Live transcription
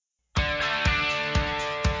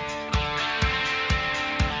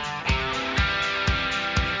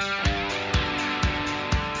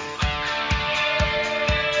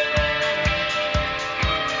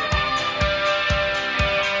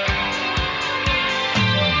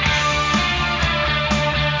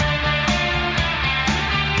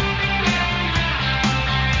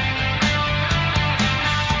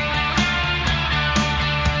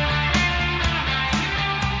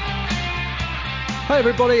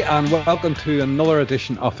everybody, and welcome to another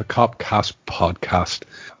edition of the Copcast podcast.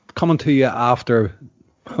 Coming to you after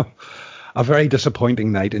a very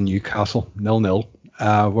disappointing night in Newcastle,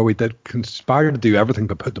 0-0, where we did conspire to do everything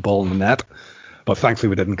but put the ball in the net, but thankfully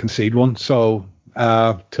we didn't concede one. So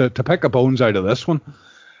to pick the bones out of this one,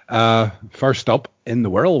 first up in the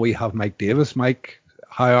world, we have Mike Davis. Mike,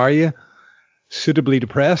 how are you? Suitably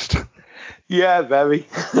depressed? Yeah, very.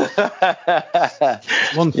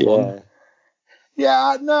 One fun.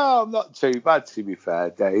 Yeah, no, I'm not too bad, to be fair,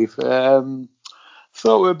 Dave. Thought we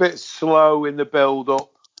were a bit slow in the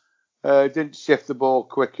build-up. Didn't shift the ball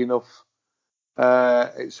quick enough.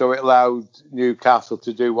 So it allowed Newcastle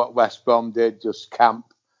to do what West Brom did, just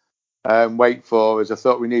camp and wait for us. I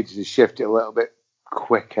thought we needed to shift it a little bit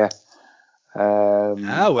quicker.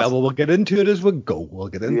 We'll get into it as we go.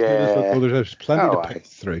 There's plenty to pick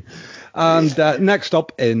through. And next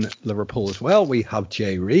up in Liverpool as well, we have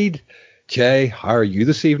Jay Reid. Jay, how are you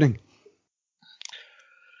this evening?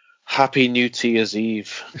 Happy New Year's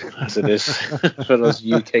Eve, as it is for us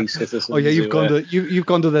UK citizens. Oh yeah, you've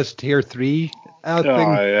gone to this tier 3 thing.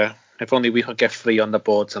 Oh yeah. If only we could get 3 on the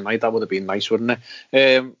board tonight, that would have been nice, wouldn't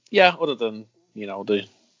it? Other than the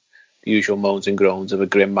usual moans and groans of a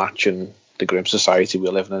grim match and the grim society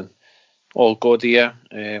we're living in, all good here.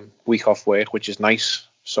 Week off work, which is nice.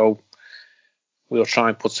 So we'll try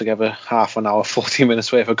and put together half an hour, 40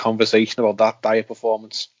 minutes worth of conversation about that dire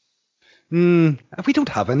performance. We don't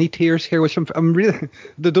have any tiers here, which I'm really.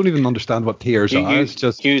 They don't even understand what tiers are. It's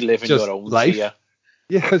just you live in just your own life. Tier.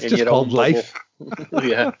 Yeah, it's just called life.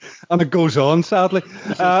 Yeah, and it goes on, sadly,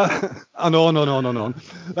 and on.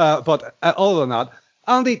 But other than that,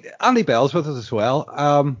 Andy Bell's with us as well.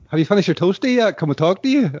 Have you finished your toasty yet? Can we talk to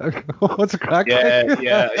you? What's the crack?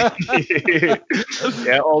 Yeah.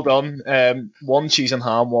 Yeah, all done. One cheese and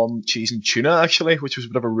ham, one cheese and tuna, actually, which was a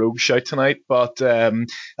bit of a rogue shout tonight. But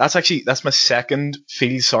that's my second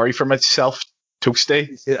feel sorry for myself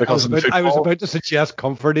toasty. Because I was about to suggest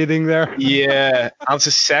comfort eating there. Yeah, and it's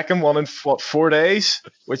the second one in 4 days,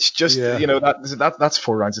 which just that's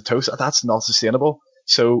 4 rounds of toast. That's not sustainable.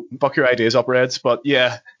 So buck your ideas up, Reds. But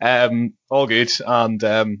yeah, all good, and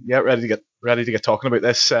ready to get talking about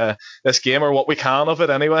this game, or what we can of it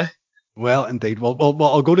anyway. Well, indeed. Well,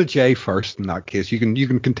 I'll go to Jay first. In that case, you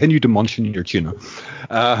can continue to munch in your tuna.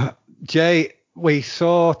 Jay, we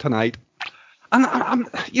saw tonight, and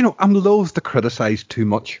I'm loath to criticise too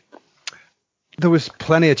much. There was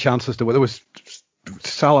plenty of chances there was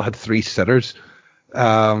Salah had 3 sitters.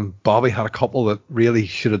 Bobby had a couple that really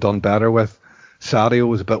should have done better with. Sadio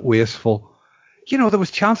was a bit wasteful. There was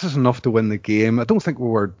chances enough to win the game. I don't think we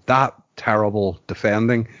were that terrible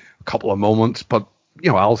defending. A couple of moments, but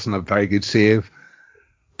Alisson a very good save.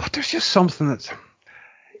 But there's just something that's,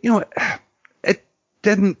 it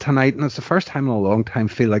didn't tonight, and it's the first time in a long time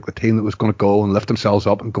feel like the team that was going to go and lift themselves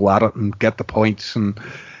up and go at it and get the points. And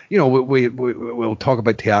we'll talk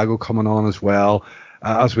about Thiago coming on as well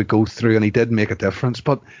as we go through, and he did make a difference.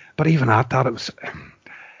 But even at that,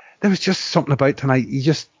 there was just something about tonight. You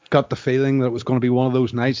just got the feeling that it was going to be one of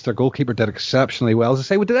those nights. Their goalkeeper did exceptionally well. As I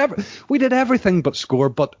say, we did everything but score.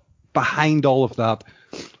 But behind all of that,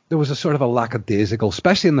 there was a sort of a lackadaisical,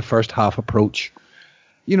 especially in the first half approach.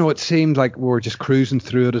 It seemed like we were just cruising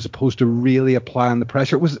through it as opposed to really applying the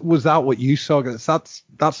pressure. Was that what you saw? That's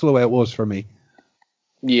the way it was for me.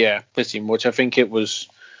 Yeah, pretty much. I think it was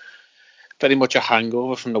very much a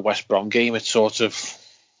hangover from the West Brom game. It sort of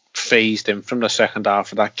phased in from the second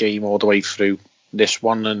half of that game all the way through this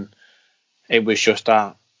one, and it was just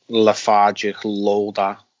that lethargic lull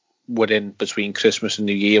that we're in between Christmas and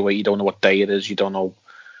New Year, where you don't know what day it is, you don't know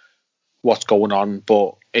what's going on,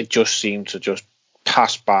 but it just seemed to just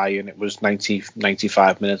pass by, and it was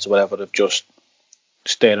 95 minutes or whatever of just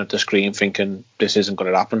staring at the screen thinking this isn't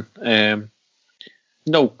going to happen.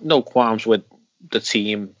 No qualms with the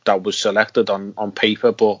team that was selected on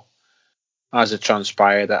paper, but as it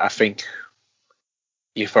transpired, I think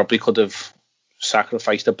you probably could have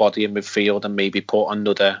sacrificed a body in midfield and maybe put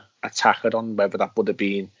another attacker on, whether that would have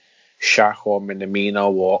been Shaq or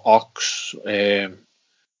Minamino or Ox. Went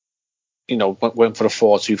for a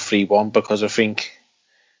 4-2-3-1 because I think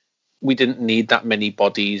we didn't need that many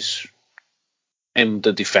bodies in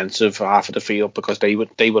the defensive half of the field because they were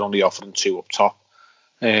only offering 2 up top.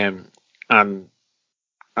 And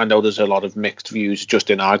I know there's a lot of mixed views just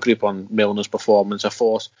in our group on Milner's performance. I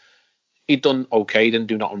thought he'd done okay, didn't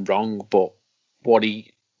do nothing wrong, but what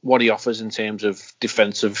he offers in terms of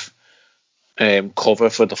defensive cover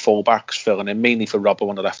for the fullbacks, filling in mainly for Robbo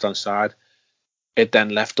on the left hand side, it then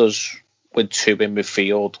left us with 2 in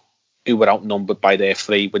midfield who were outnumbered by their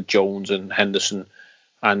 3 with Jones and Henderson,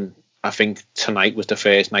 and I think tonight was the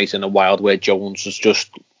first night in a while where Jones was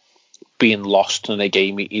just being lost in a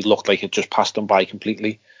game. He looked like it just passed him by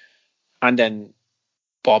completely. And then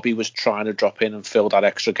Bobby was trying to drop in and fill that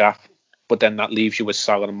extra gap, but then that leaves you with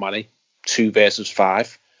Salah and Mane, 2 versus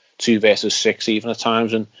 5, 2 versus 6 even at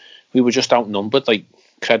times, and we were just outnumbered. Like,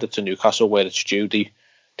 credit to Newcastle where it's due. They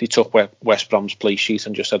took West Brom's play sheet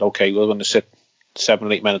and just said, okay, we're going to sit 7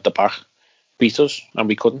 or 8 men at the back, beat us, and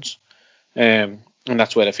we couldn't. And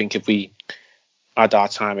that's where I think if we had our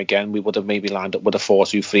time again, we would have maybe lined up with a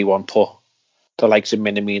 4-2-3-1, put the likes of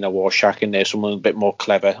Minamino or Shaq in there, someone a bit more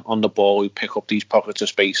clever on the ball who pick up these pockets of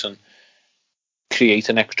space and create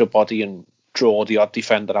an extra body and draw the odd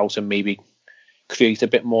defender out and maybe create a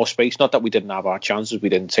bit more space. Not that we didn't have our chances, we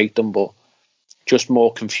didn't take them, but just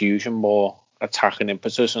more confusion, more attacking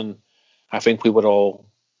impetus. And I think we were all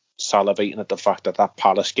salivating at the fact that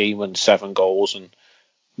Palace game went 7 goals, and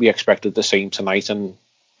we expected the same tonight. And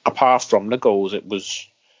apart from the goals, it was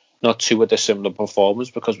not too dissimilar performance,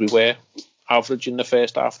 because we were average in the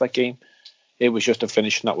first half of that game. It was just a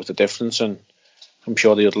finishing that was the difference, and I'm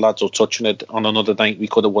sure the other lads will touch on it. On another night, we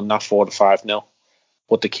could have won that 4-5-0,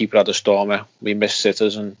 but the keeper had a stormer. We missed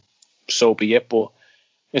sitters, and so be it. But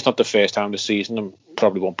it's not the first time this season, and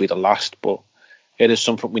probably won't be the last. But it is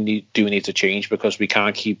something we need to change, because we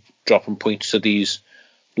can't keep dropping points to these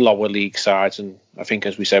lower league sides. And I think,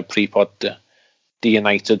 as we said pre-pod, the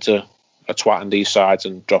United are twatting these sides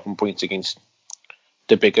and dropping points against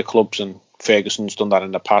the bigger clubs, and Ferguson's done that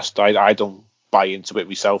in the past. I don't buy into it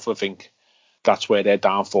myself. I think that's where their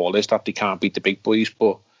downfall is, that they can't beat the big boys,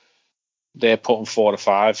 but they're putting 4 or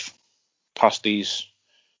 5 past these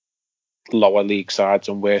lower league sides,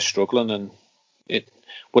 and we're struggling, and it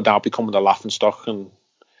would now becoming a laughing stock. And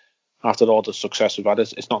after all the success we've had,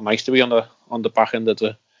 it's not nice to be on the back end of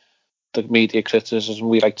the media criticism.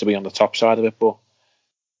 We like to be on the top side of it, but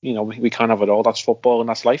we can't have it all. That's football and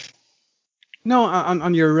that's life. No,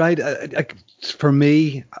 and you're right. For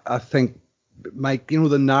me, I think, Mike,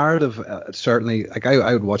 the narrative, certainly, like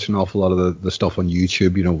I would watch an awful lot of the stuff on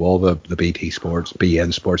YouTube, all the BT Sports,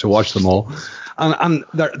 BN Sports. I watch them all. And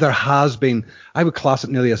there has been, I would class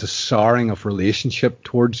it nearly as a souring of relationship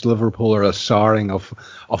towards Liverpool, or a souring of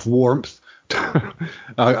warmth. It's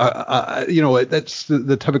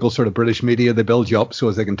the typical sort of British media. They build you up so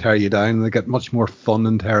as they can tear you down, and they get much more fun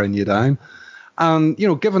in tearing you down. And,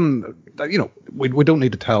 given that, we don't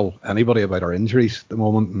need to tell anybody about our injuries at the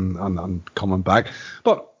moment and coming back.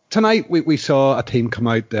 But tonight we saw a team come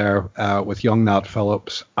out there with young Nat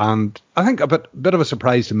Phillips. And I think a bit of a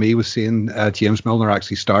surprise to me was seeing James Milner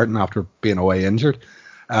actually starting after being away injured.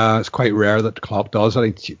 It's quite rare that Klopp does. I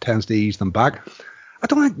think he tends to ease them back. I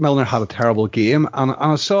don't think Milner had a terrible game. And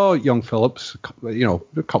I saw young Phillips,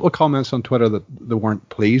 a couple of comments on Twitter that they weren't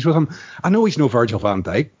pleased with him. I know he's no Virgil van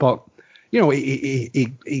Dijk, but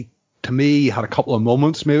he to me had a couple of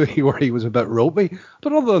moments maybe where he was a bit ropey,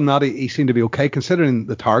 but other than that, he seemed to be okay considering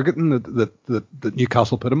the targeting that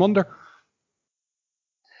Newcastle put him under.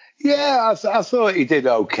 Yeah, I thought he did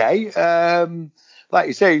okay. Like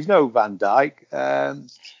you say, he's no Van Dijk.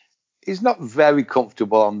 He's not very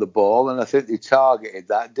comfortable on the ball, and I think they targeted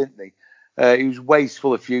that, didn't they? He was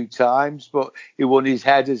wasteful a few times, but he won his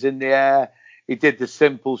headers in the air. He did the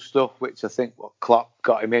simple stuff, which I think what Klopp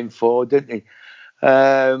got him in for, didn't he?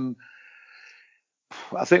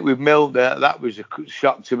 I think with Milner, that was a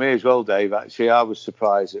shock to me as well, Dave. Actually, I was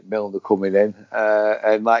surprised at Milner coming in.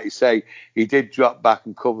 And like you say, he did drop back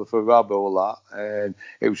and cover for Robbo a lot. And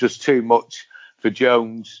it was just too much for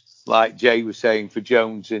Jones, like Jay was saying, for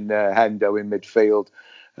Jones and Hendo in midfield.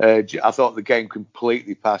 I thought the game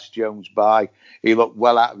completely passed Jones by. He looked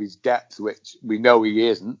well out of his depth, which we know he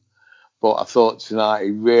isn't. But I thought tonight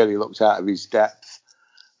he really looked out of his depth.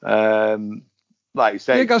 Like you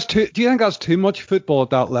say, do you think that's too much football at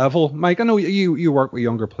that level, Mike? I know you work with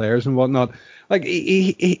younger players and whatnot. Like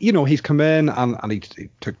he's come in and he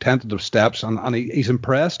took tentative steps and he's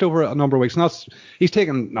impressed over a number of weeks. And he's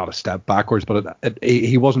taken not a step backwards, but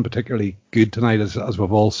he wasn't particularly good tonight, as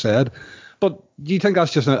we've all said. But do you think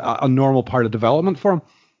that's just a normal part of development for him?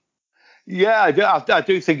 Yeah, I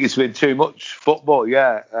do think it's been too much football.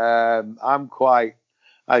 Yeah, I'm quite.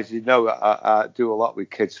 As you know, I do a lot with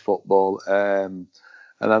kids football, and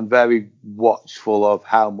I'm very watchful of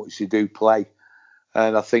how much they do play.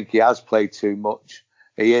 And I think he has played too much.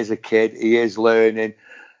 He is a kid. He is learning.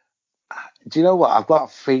 Do you know what? I've got a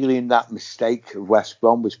feeling that mistake of West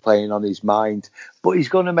Brom was playing on his mind. But he's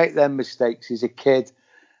going to make them mistakes. He's a kid.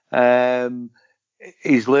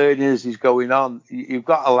 He's learning as he's going on. You've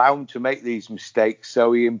got to allow him to make these mistakes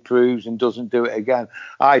so he improves and doesn't do it again.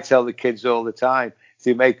 I tell the kids all the time, if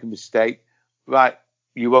they make a mistake, right,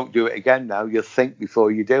 you won't do it again now. You'll think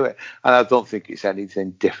before you do it. And I don't think it's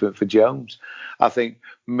anything different for Jones. I think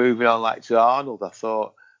moving on like to Arnold, I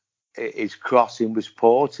thought his crossing was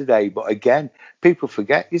poor today. But again, people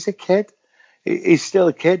forget he's a kid. He's still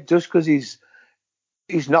a kid. Just because he's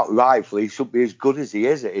not rightfully, he should be as good as he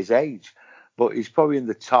is at his age. But he's probably in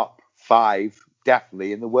the top 5,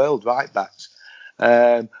 definitely, in the world right backs.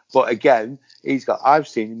 But again, I've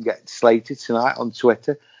seen him get slated tonight on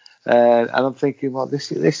Twitter. And I'm thinking, well,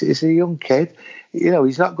 this is a young kid.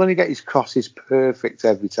 He's not going to get his crosses perfect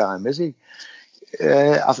every time, is he?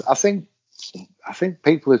 I think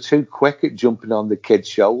people are too quick at jumping on the kids'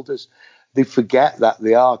 shoulders. They forget that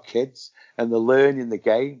they are kids and they're learning the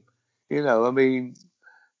game. I mean,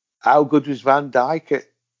 how good was Van Dijk at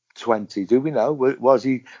 20? Do we know? Was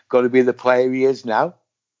he going to be the player he is now?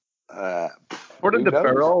 According to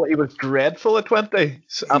Burrell, he was dreadful at 20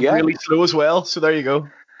 and really slow as well. So there you go.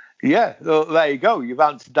 Yeah, well, there you go. You've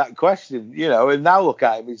answered that question, and now look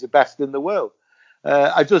at him. He's the best in the world.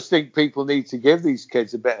 I just think people need to give these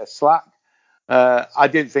kids a bit of slack. I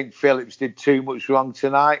didn't think Phillips did too much wrong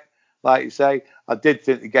tonight. Like you say, I did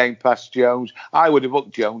think the game passed Jones. I would have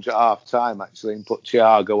hooked Jones at half time, actually, and put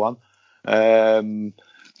Thiago on.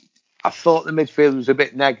 I thought the midfield was a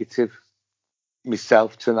bit negative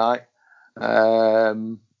myself tonight.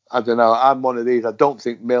 I don't know. I'm one of these. I don't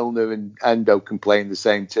think Milner and Endo can play in the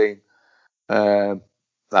same team.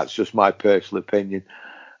 That's just my personal opinion.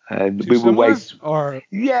 And we were wasting.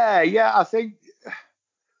 Yeah. I think.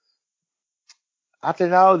 I don't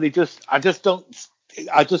know. I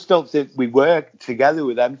just don't think we work together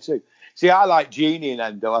with them two. See, I like Gini and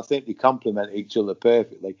Endo. I think they complement each other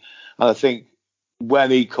perfectly. And I think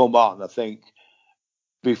when he come on, I think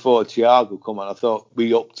before Thiago come on, I thought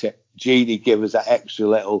we upped it. Gini gave us that extra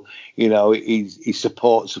little, he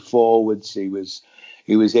supports the forwards. He was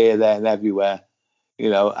here, there, and everywhere.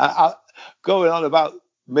 I going on about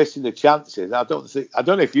missing the chances. I don't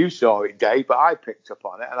know if you saw it, Dave, but I picked up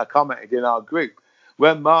on it and I commented in our group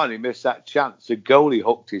when Marnie missed that chance. The goalie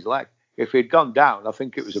hooked his leg. If he'd gone down, I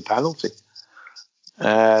think it was a penalty.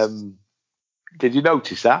 Did you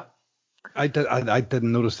notice that? I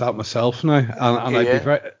didn't notice that myself now, and I'd be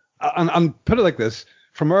very and put it like this.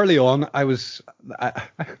 From early on, I was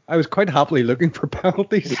quite happily looking for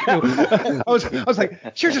penalties. I was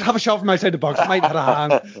like, sure, just have a shot from outside the box. Might hit a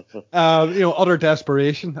hand. Utter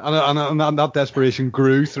desperation, and that desperation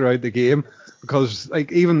grew throughout the game because,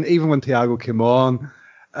 like, even when Thiago came on,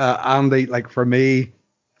 Andy, like for me,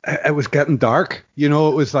 it was getting dark. It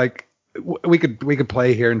was like we could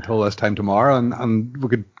play here until this time tomorrow, and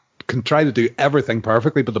we can try to do everything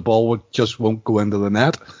perfectly, but the ball won't go into the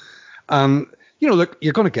net. And look,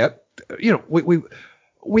 you're going to get,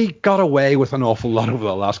 we got away with an awful lot over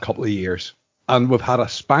the last couple of years, and we've had a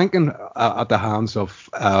spanking at the hands of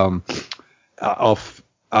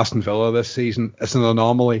Aston Villa this season. It's an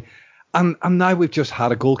anomaly. And now we've just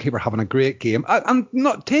had a goalkeeper having a great game. I'm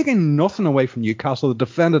not taking nothing away from Newcastle. They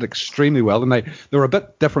defended extremely well tonight. They were a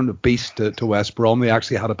bit different a beast to West Brom. They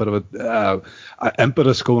actually had a bit of a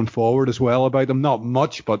impetus going forward as well about them. Not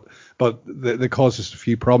much, but they caused us a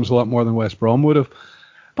few problems, a lot more than West Brom would have.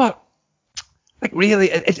 But like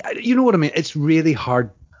really, you know what I mean? It's really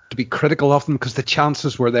hard to be critical of them because the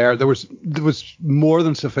chances were there. There was more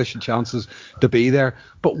than sufficient chances to be there.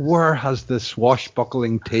 But where has the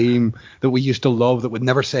swashbuckling team that we used to love, that would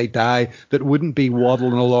never say die, that wouldn't be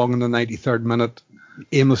waddling along in the 93rd minute,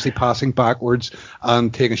 aimlessly passing backwards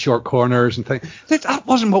and taking short corners and things? That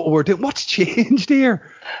wasn't what we were doing. What's changed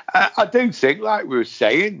here? I do think, like we were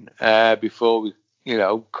saying before we,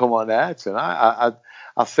 come on air tonight,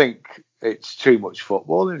 I think it's too much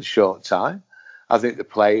football in a short time. I think the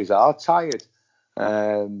players are tired.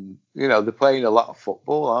 They're playing a lot of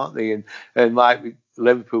football, aren't they? And like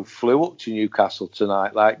Liverpool flew up to Newcastle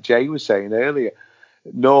tonight, like Jay was saying earlier.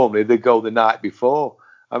 Normally they go the night before.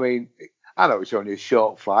 I mean, I know it's only a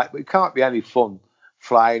short flight, but it can't be any fun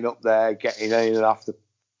flying up there, getting in and off the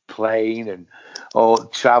plane or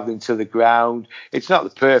travelling to the ground. It's not the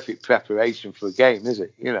perfect preparation for a game, is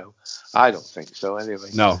it? I don't think so anyway.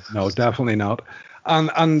 No, definitely not.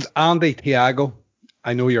 And Andy, Thiago,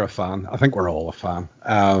 I know you're a fan. I think we're all a fan.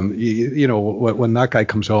 When that guy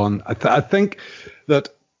comes on, I think that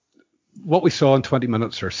what we saw in 20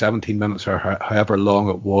 minutes or 17 minutes or however long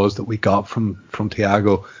it was that we got from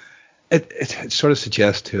Thiago, it sort of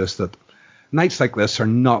suggests to us that nights like this are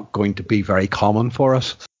not going to be very common for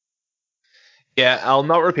us. Yeah, I'll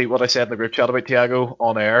not repeat what I said in the group chat about Thiago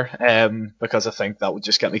on air, because I think that would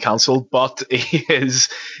just get me cancelled. But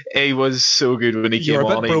he was so good when he came on.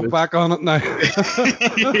 You're a bit broke back on it now.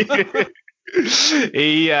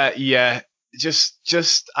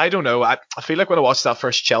 just I don't know. I feel like when I watched that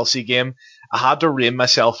first Chelsea game, I had to rein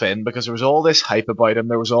myself in because there was all this hype about him.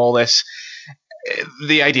 There was all this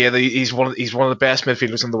the idea that he's one of the best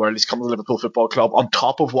midfielders in the world. He's come to Liverpool Football Club on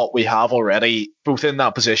top of what we have already, both in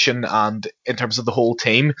that position and in terms of the whole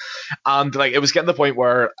team. And like it was getting to the point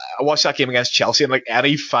where I watched that game against Chelsea, and like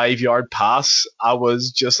any 5-yard pass, I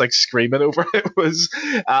was just like screaming over it. It was,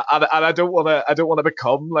 and I don't want to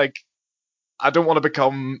become like. I don't want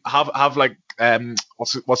to have like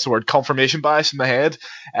what's the word, confirmation bias in my head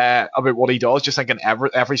about what he does. Just thinking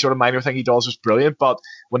every sort of minor thing he does was brilliant. But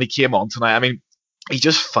when he came on tonight, I mean, he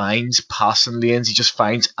just finds passing lanes. He just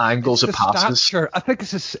finds angles of passes. Sure, I think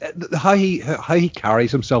it's how he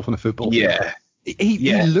carries himself in a football field.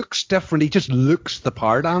 He looks different. He just looks the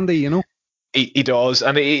part, Andy. You know. He does,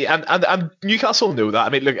 and Newcastle know that. I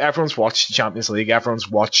mean, look, everyone's watched the Champions League,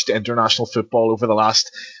 everyone's watched international football over the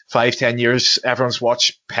last 5-10 years. Everyone's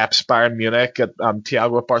watched Pep's Bayern Munich and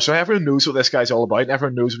Thiago at Barcelona. So everyone knows what this guy's all about, and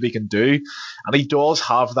everyone knows what he can do, and he does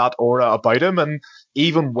have that aura about him. And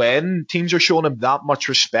even when teams are showing him that much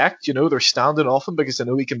respect, you know, they're standing off him because they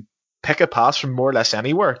know he can pick a pass from more or less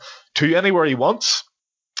anywhere to anywhere he wants,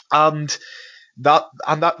 and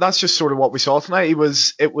that's just sort of what we saw tonight.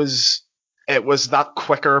 It was that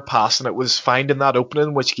quicker pass, and it was finding that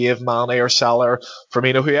opening which gave Mane or Salah or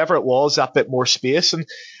Firmino, whoever it was, that bit more space. And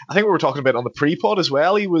I think we were talking about on the pre-pod as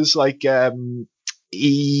well. He was like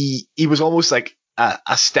he was almost like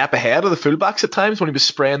a step ahead of the fullbacks at times when he was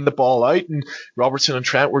spraying the ball out, and Robertson and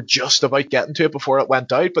Trent were just about getting to it before it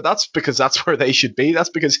went out. But that's because that's where they should be.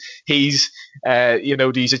 That's because he's, to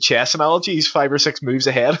use a chess analogy, he's 5 or 6 moves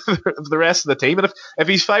ahead of the rest of the team. And if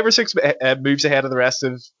he's 5 or 6 moves ahead of the rest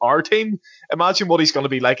of our team, imagine what he's going to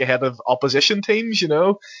be like ahead of opposition teams. You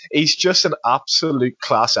know, he's just an absolute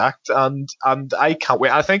class act, and I can't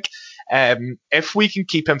wait. I think. If we can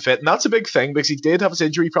keep him fit, and that's a big thing because he did have his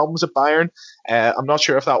injury problems at Bayern. I'm not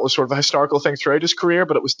sure if that was sort of a historical thing throughout his career,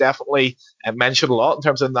 but it was definitely mentioned a lot in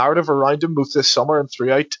terms of the narrative around him, both this summer and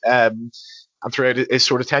throughout his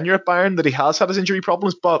sort of tenure at Bayern, that he has had his injury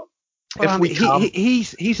problems. But if we can,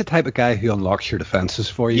 he's the type of guy who unlocks your defences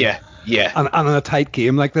for you. Yeah. And in a tight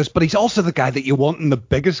game like this, but he's also the guy that you want in the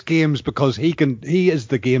biggest games because he is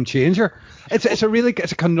the game changer. It's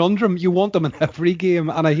a conundrum. You want him in every game,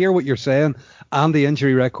 and I hear what you're saying, and the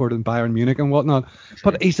injury record in Bayern Munich and whatnot.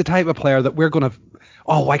 But he's the type of player that we're gonna.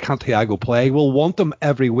 Oh, why can't Thiago play? We'll want him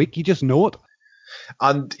every week. You just know it.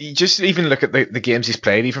 And you just even look at the games he's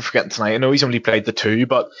played, even forgetting tonight. I know he's only played the 2,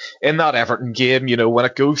 but in that Everton game, you know, when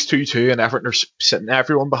it goes 2-2 and Everton are sitting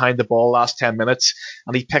everyone behind the ball last 10 minutes,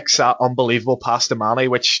 and he picks that unbelievable pass to Mane,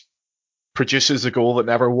 which produces a goal that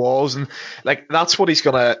never was, and like that's what he's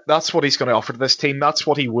gonna offer to this team. That's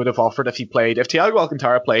what he would have offered if Thiago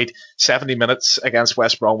Alcantara played 70 minutes against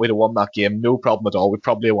West Brom. We'd have won that game, no problem at all. We'd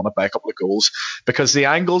probably won it by a couple of goals because the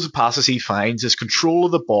angles of passes he finds, his control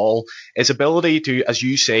of the ball, his ability to, as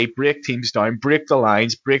you say, break teams down, break the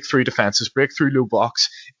lines, break through defenses, break through low blocks,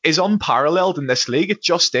 is unparalleled in this league. It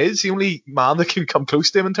just is. The only man that can come close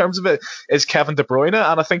to him in terms of it is Kevin De Bruyne,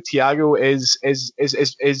 and I think Thiago is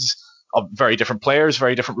very different players,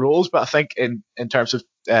 very different roles, but I think in terms of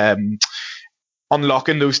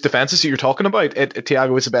unlocking those defences that you're talking about,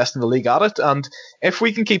 Thiago is the best in the league at it. And if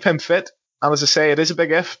we can keep him fit, and as I say, it is a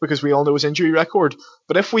big if because we all know his injury record,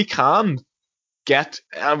 but if we can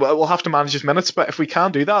and we'll have to manage his minutes, but if we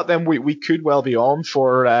can do that, then we could well be on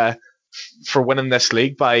for winning this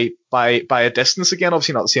league by a distance again.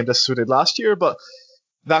 Obviously not the same distance we did last year, but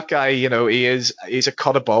that guy, you know, he's a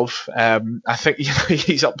cut above. I think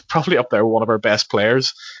he's probably up there with one of our best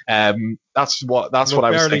players. That's what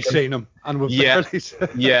I was thinking. Seen him, and we've barely seen him.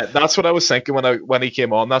 Yeah, that's what I was thinking when he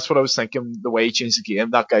came on. That's what I was thinking. The way he changed the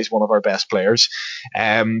game, that guy's one of our best players.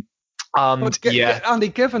 Andy,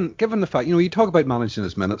 given the fact, you know, you talk about managing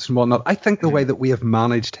his minutes and whatnot, I think the way that we have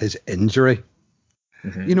managed his injury,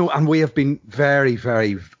 you know, and we have been very,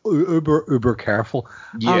 very uber careful.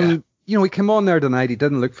 Yeah. You know, he came on there tonight. He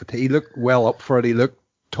didn't look fatigued. He looked well up for it. He looked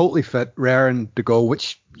totally fit, raring to go,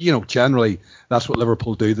 which, you know, generally that's what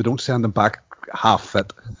Liverpool do. They don't send them back half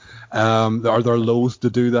fit. They're loath to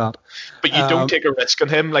do that. But you don't take a risk on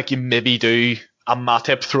him like you maybe do a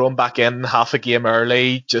Matip, throw him back in half a game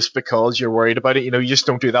early just because you're worried about it. You know, you just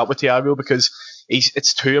don't do that with Thiago because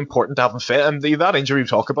it's too important to have him fit. And that injury we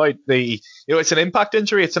talk about, it's an impact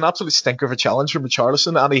injury. It's an absolute stinker of a challenge from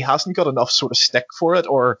Richarlison, and he hasn't got enough sort of stick for it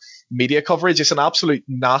or media coverage. It's an absolute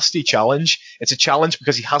nasty challenge. It's a challenge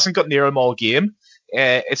because he hasn't got near him all game.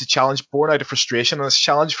 It's a challenge born out of frustration, and it's a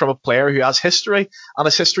challenge from a player who has history, and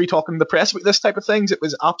his history talking to the press about this type of things. It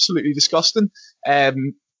was absolutely disgusting.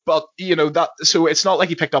 But so it's not like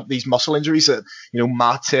he picked up these muscle injuries that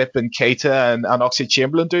Matip and Keita and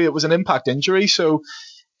Oxlade-Chamberlain do. It was an impact injury, so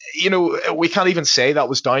we can't even say that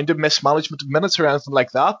was down to mismanagement of minutes or anything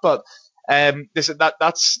like that. But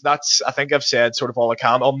that's I think I've said sort of all I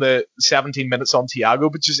can on the 17 minutes on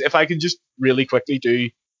Thiago. But just if I can just really quickly do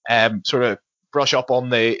sort of brush up on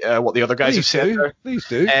the what the other guys have said there. Please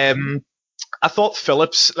do. I thought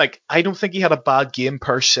Phillips, I don't think he had a bad game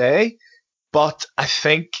per se, but I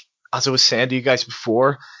think, as I was saying to you guys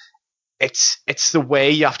before, it's the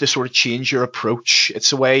way you have to sort of change your approach.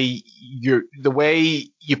 It's the way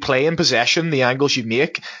you play in possession, the angles you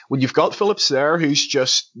make. When you've got Phillips there, who's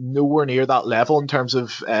just nowhere near that level in terms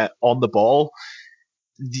of on the ball,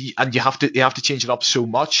 and you have to change it up so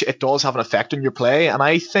much, it does have an effect on your play. And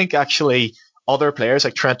I think actually other players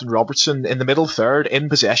like Trent and Robertson in the middle third in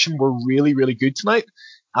possession were really, really good tonight.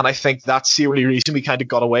 And I think that's the only reason we kind of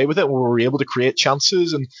got away with it. We were able to create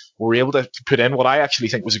chances and we were able to put in what I actually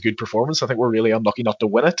think was a good performance. I think we're really unlucky not to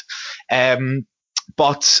win it.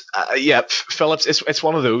 But Phillips, it's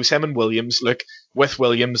one of those. Him and Williams, look, with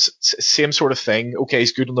Williams, same sort of thing. Okay,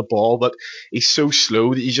 he's good on the ball, but he's so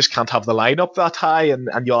slow that you just can't have the line up that high, and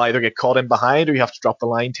you'll either get caught in behind or you have to drop the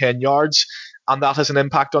line 10 yards. And that has an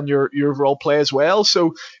impact on your overall play as well.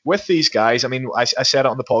 So with these guys, I mean, I said it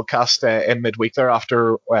on the podcast in midweek there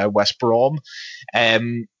after West Brom.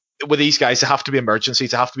 With these guys, they have to be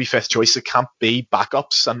emergencies. They have to be fifth choice. They can't be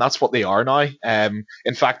backups, and that's what they are now.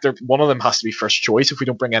 In fact, one of them has to be first choice if we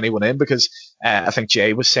don't bring anyone in, because I think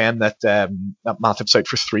Jay was saying that Matip's out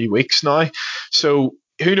for 3 weeks now. So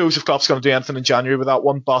who knows if Klopp's going to do anything in January with that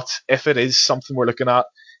one. But if it is something we're looking at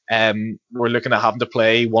having to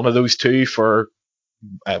play one of those two for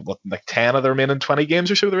 10 of the remaining 20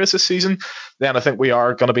 games or so there is this season, then I think we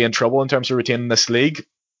are going to be in trouble in terms of retaining this league.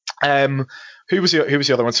 Who was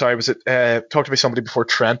the other one? Sorry, was it talked about somebody before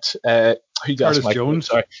Trent? Curtis Jones.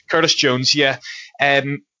 Sorry, Curtis Jones. Yeah. I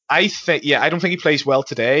don't think he plays well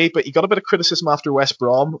today, but he got a bit of criticism after West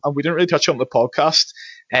Brom, and we didn't really touch on the podcast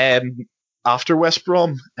after West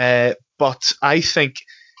Brom. But I think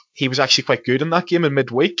he was actually quite good in that game in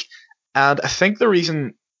midweek, and I think the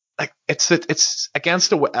reason, it's against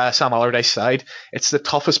Sam Allardyce side, it's the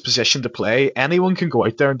toughest position to play. Anyone can go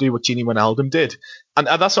out there and do what Gini Wijnaldum did, and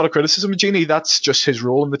that's not a criticism of Gini. That's just his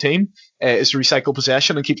role in the team, is to recycle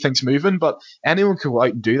possession and keep things moving. But anyone can go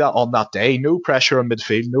out and do that on that day. No pressure on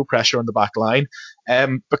midfield, no pressure on the back line.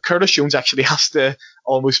 But Curtis Jones actually has to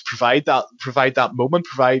almost provide that moment,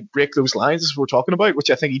 break those lines as we're talking about, which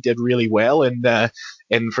I think he did really well in,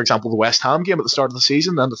 for example, the West Ham game at the start of the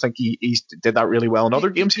season, and I think he did that really well in other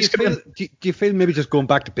games he's come in. Do you feel maybe just going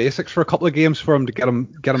back to basics for a couple of games for him to get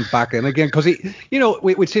him back in again? Because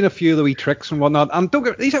we'd seen a few of the wee tricks and whatnot, and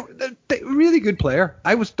he's a really good player.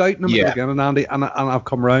 I was doubting him at the beginning, Andy, and I've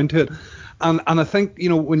come around to it. And I think,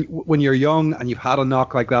 when you're young and you've had a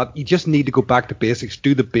knock like that, you just need to go back to basics,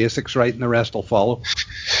 do the basics right, and the rest will follow.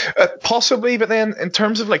 Possibly, but then in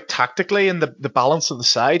terms of tactically and the balance of the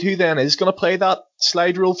side, who then is going to play that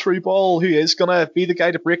slide rule through ball? Who is going to be the guy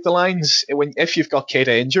to break the lines if you've got Keita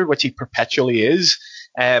injured, which he perpetually is?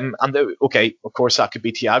 Of course that could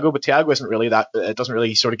be Thiago, but Thiago isn't really that. Doesn't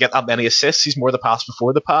really sort of get that many assists. He's more the pass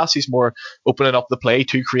before the pass. He's more opening up the play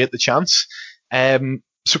to create the chance.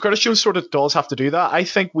 So Curtis Jones sort of does have to do that. I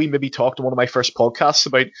think we maybe talked in one of my first podcasts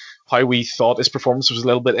about how we thought his performance was a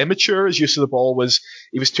little bit immature. His use of the ball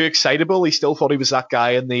he was too excitable. He still thought he was that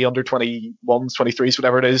guy in the under 21s, 23s,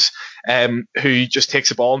 whatever it is, who just takes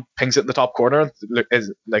the ball and pings it in the top corner. Look,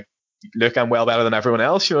 I'm well better than everyone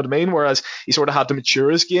else, you know what I mean? Whereas he sort of had to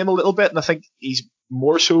mature his game a little bit, and I think he's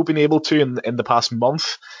more so been able to in the past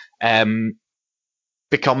month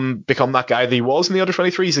become that guy that he was in the under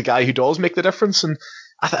 23s, a guy who does make the difference. And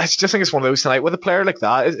I just think it's one of those tonight with a player like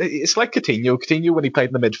that. It's like Coutinho. Coutinho, when he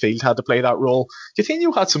played in the midfield, had to play that role.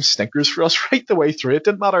 Coutinho had some stinkers for us right the way through. It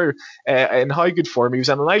didn't matter in how good form he was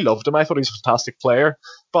in, and I loved him. I thought he was a fantastic player.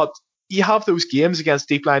 But you have those games against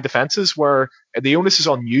deep line defences where the onus is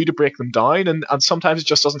on you to break them down, and sometimes it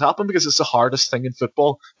just doesn't happen because it's the hardest thing in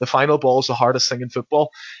football. The final ball is the hardest thing in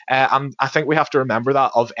football, and I think we have to remember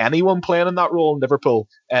that of anyone playing in that role in Liverpool,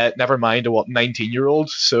 never mind a 19-year-old.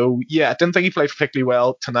 So yeah, I didn't think he played particularly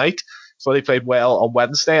well tonight. So he played well on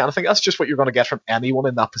Wednesday, and I think that's just what you're going to get from anyone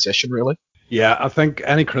in that position, really. Yeah, I think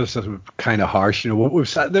any criticism would be kind of harsh.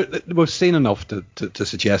 We've seen enough to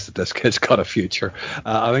suggest that this kid's got a future.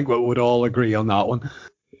 I think we would all agree on that one.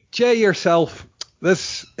 Jay, yourself,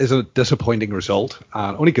 this is a disappointing result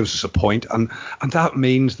and only gives us a point, and that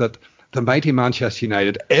means that the mighty Manchester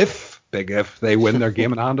United, if they win their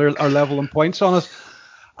game in hand, are level in points on us.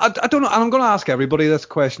 I don't know, and I'm going to ask everybody this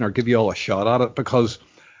question or give you all a shot at it, because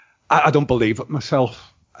I don't believe it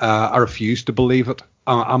myself. I refuse to believe it.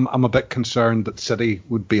 I'm a bit concerned that City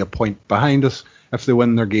would be a point behind us if they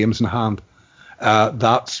win their games in hand.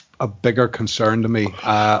 That's a bigger concern to me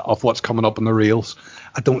of what's coming up in the reels.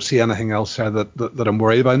 I don't see anything else there that I'm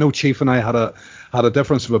worried about. I know Chief and I had a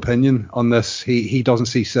difference of opinion on this. He doesn't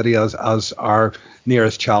see City as our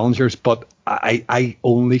nearest challengers, but I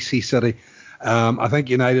only see City. I think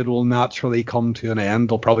United will naturally come to an end.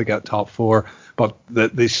 They'll probably get top four, but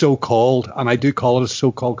the so-called, and I do call it a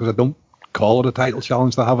so-called because I don't call it a title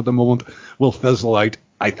challenge they have at the moment, will fizzle out,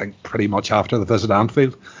 I think, pretty much after the visit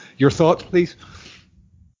Anfield. Your thoughts, please?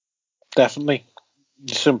 Definitely.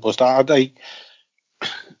 Simple as that.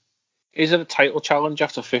 Is it a title challenge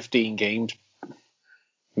after 15 games?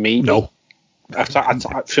 Maybe. No.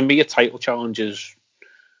 For me, a title challenge is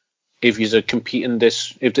if you're competing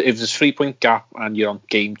this, if there's 3-point gap and you're on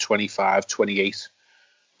game 25, 28,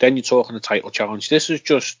 then you're talking a title challenge. This is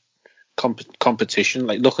just competition.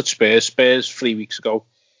 Like, look at Spurs. Spurs 3 weeks ago,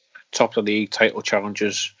 top of the league, title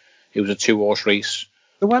challenges. It was a 2-horse race.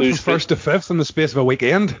 They went from first to fifth in the space of a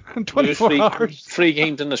weekend in 24 hours. 3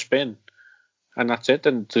 games in the spin. And that's it.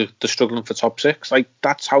 And they're struggling for top 6. Like,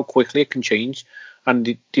 that's how quickly it can change.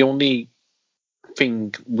 And the only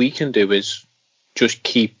thing we can do is just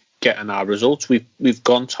keep getting our results. We've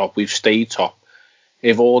gone top. We've stayed top.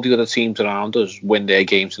 If all the other teams around us win their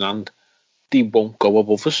games in hand, they won't go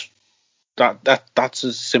above us. That's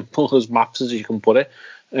as simple as maths as you can put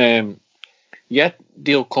it. Yeah,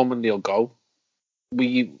 they'll come and they'll go.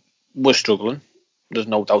 We're struggling. There's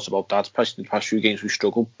no doubt about that. Especially in the past few games we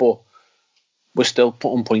struggled, but we're still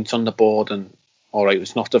putting points on the board, and all right,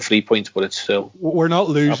 it's not the 3 points, but it's still. We're not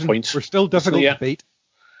losing. We're still difficult to beat.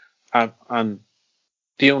 And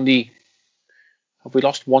the only have we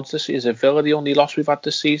lost once this season? Is it Villa the only loss we've had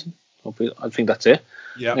this season? I think that's it.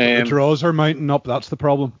 Yeah, the draws are mounting up. That's the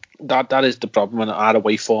problem. That is the problem, and our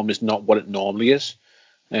away form is not what it normally is.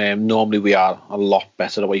 Normally we are a lot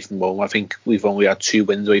better away from home. I think we've only had 2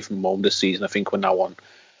 wins away from home this season. I think we're now on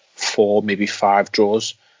 4, maybe 5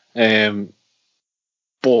 draws.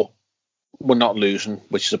 But we're not losing,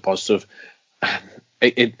 which is a positive.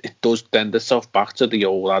 It does lend itself back to the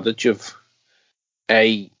old adage of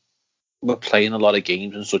we're playing a lot of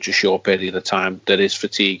games in such a short period of time. There is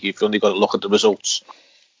fatigue. You've only got to look at the results.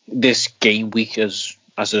 This game week as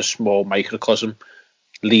a small microcosm,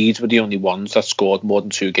 Leeds were the only ones that scored more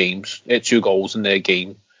than 2 goals in their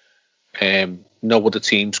game. No other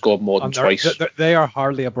team scored more than twice. They are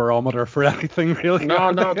hardly a barometer for anything, really. No,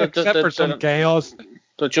 except for some chaos.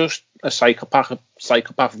 They're just a psychopath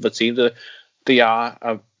of a team. They are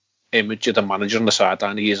an image of the manager on the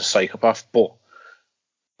sideline. He is a psychopath, but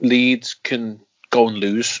Leeds can go and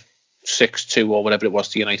lose 6-2 or whatever it was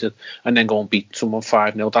to United, and then go and beat someone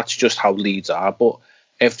 5-0. That's just how Leeds are. But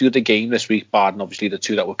every other game this week, barring obviously the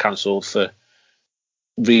 2 that were cancelled for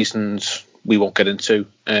reasons we won't get into,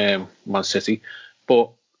 Man City, but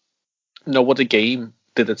no other game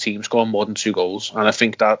did the team score more than 2 goals, and I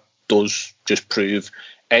think that does just prove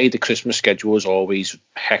the Christmas schedule is always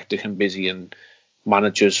hectic and busy, and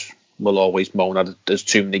managers will always moan that there's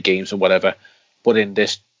too many games and whatever, but in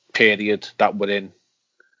this period that we're in,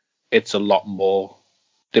 it's a lot more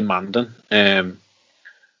demanding.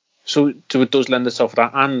 So it does lend itself to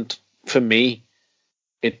that, and for me,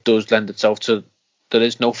 it does lend itself to there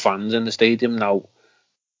is no fans in the stadium now.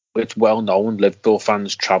 It's well known Liverpool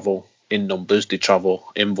fans travel in numbers, they travel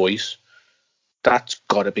in voice. That's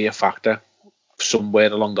got to be a factor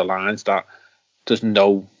somewhere along the lines that there's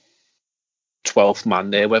no 12th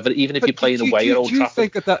man there. Even if you're playing away at Old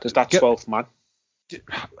Trafford, there's that 12th man.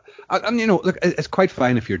 And look, it's quite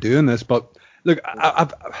fine if you're doing this, but look,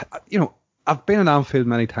 I've been in Anfield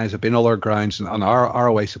many times. I've been all our grounds, and our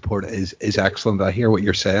away support is excellent. I hear what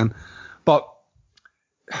you're saying, but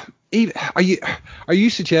are you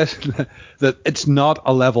suggesting that it's not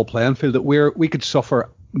a level playing field, that we could suffer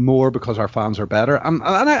more because our fans are better? And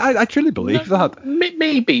I truly believe that.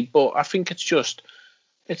 Maybe, but I think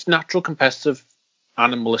it's natural competitive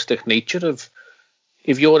animalistic nature of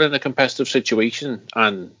if you're in a competitive situation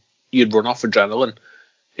and you'd run off adrenaline,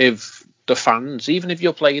 if the fans, even if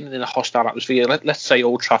you're playing in a hostile atmosphere, let's say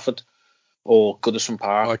Old Trafford or Goodison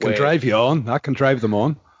Park. I can drive you on. That can drive them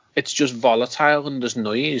on. It's just volatile and there's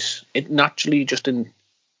noise. It naturally just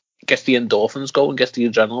gets the endorphins going, gets the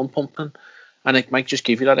adrenaline pumping, and it might just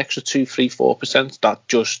give you that extra 2, 3, 4% that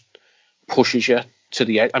just pushes you to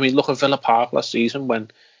the edge. I mean, look at Villa Park last season when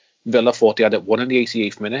Villa thought they had it won in the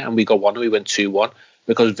 88th minute and we got 1 and we went 2-1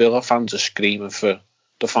 because Villa fans are screaming for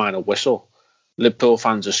the final whistle. Liverpool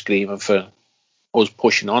fans are screaming for us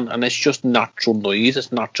pushing on, and it's just natural noise,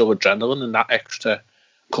 it's natural adrenaline, and that extra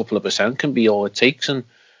couple of percent can be all it takes. And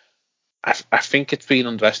I think it's been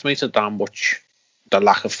underestimated how much the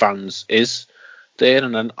lack of fans is there.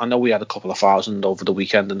 And then I know we had a couple of thousand over the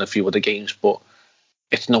weekend and a few other games, but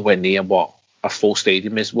it's nowhere near what a full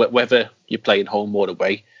stadium is. Whether you're playing home or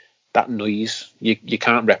away, that noise, you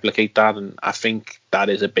can't replicate that. And I think that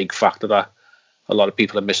is a big factor that a lot of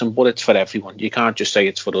people are missing. But it's for everyone. You can't just say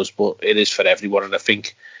it's for us, but it is for everyone. And I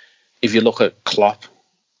think if you look at Klopp,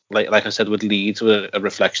 like I said with Leeds, with a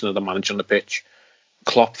reflection of the manager on the pitch,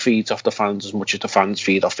 Klopp feeds off the fans as much as the fans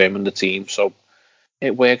feed off him and the team. So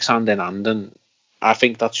it works hand in hand, and I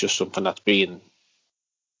think that's just something that's being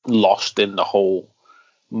lost in the whole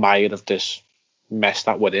mire of this mess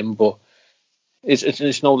that we're in. But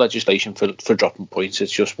it's no legislation for dropping points.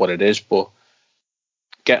 It's just what it is. But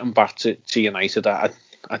getting back to United, I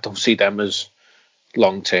don't see them as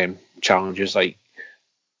long-term challenges. Like,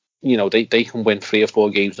 you know, they can win 3 or 4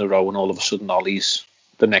 games in a row and all of a sudden Ollie's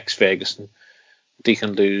the next Ferguson. They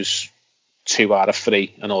can lose 2 out of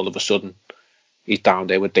 3 and all of a sudden he's down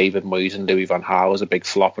there with David Moyes and Louis van Gaal as a big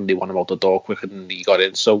flop and they want him out the door quicker than he got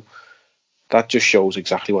in. So that just shows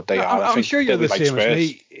exactly what they are. I'm sure you're the same as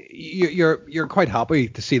me. You're quite happy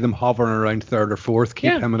to see them hovering around 3rd or 4th,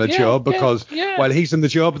 keep him in a job, because while he's in the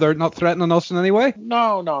job, they're not threatening us in any way.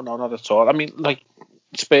 No, not at all. I mean, like,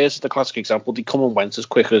 Spurs is the classic example. They come and went as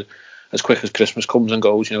quick as Christmas comes and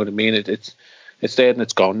goes. You know what I mean? It's there and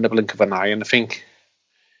it's gone in the blink of an eye. And I think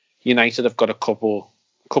United have got a couple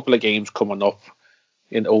of games coming up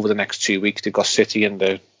in over the next 2 weeks. They've got City in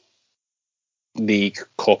the League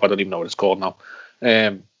Cup. I don't even know what it's called now.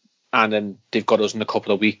 And then they've got us in a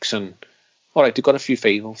couple of weeks. And all right, they've got a few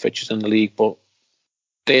favourable fixtures in the league, but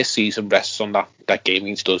their season rests on that game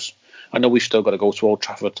against us. I know we've still got to go to Old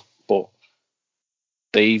Trafford, but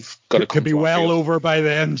they've got to come could be to well Anfield. Over by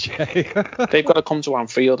then, Jay. They've got to come to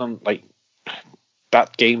Anfield, and like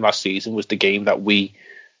that game last season was the game that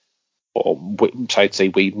I'd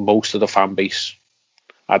say most of the fan base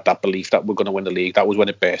had that belief that we're going to win the league. That was when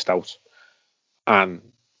it burst out, and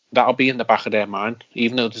that'll be in the back of their mind,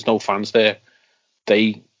 even though there's no fans there.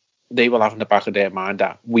 They will have in the back of their mind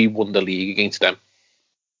that we won the league against them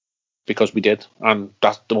because we did, and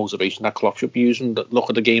that's the motivation that Klopp should be using. Look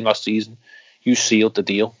at the game last season. You sealed the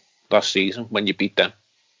deal last season when you beat them.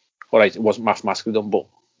 All right, it wasn't mathematically done, but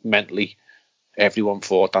mentally, everyone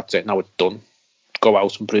thought that's it. Now it's done. Go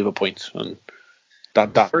out and prove a point, and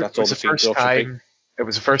that's all the first time. It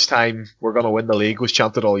was the first time we're going to win the league was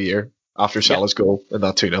chanted all year after Salah's goal in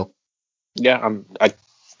that 2-0. Yeah, and I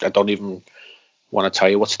don't even want to tell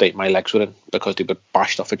you what state my legs were in because they were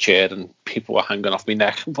bashed off a chair and people were hanging off my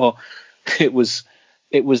neck. But it was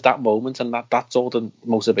that moment, and that's all the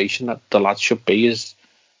motivation that the lads should be, is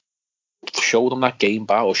show them that game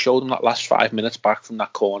back, or show them that last 5 minutes back from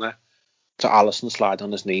that corner to Alisson slide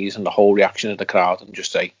on his knees and the whole reaction of the crowd, and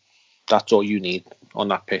just say, that's all you need on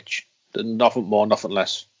that pitch. There's nothing more, nothing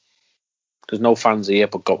less. There's no fans here,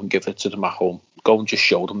 but go and give it to them at home. Go and just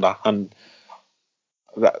show them that. And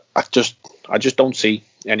I just don't see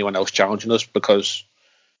anyone else challenging us because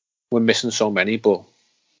we're missing so many, but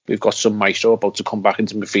we've got some maestro about to come back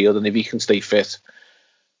into midfield, and if he can stay fit,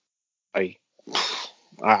 I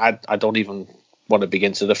don't even want to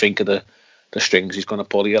begin to think of the strings he's going to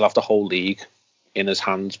pull. He'll have the whole league in his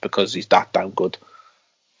hands because he's that damn good.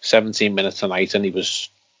 17 minutes tonight, and he was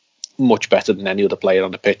much better than any other player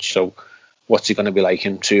on the pitch. So what's he going to be like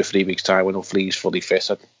in 2 or 3 weeks' time when hopefully he's fully fit?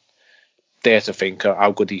 I dare to think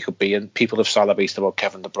how good he could be. And people have salivated about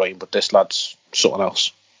Kevin De Bruyne, but this lad's something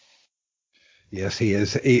else. Yes, he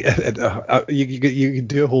is. You can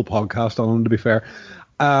do a whole podcast on him, to be fair.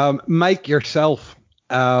 Mike, yourself,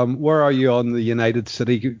 where are you on the United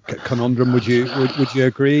City conundrum? Would you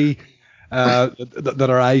agree that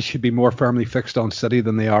our eyes should be more firmly fixed on City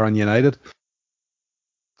than they are on United?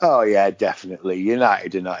 Oh yeah, definitely.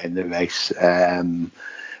 United are not in the race.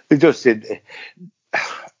 They just did.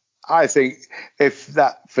 I think if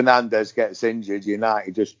that Fernandes gets injured,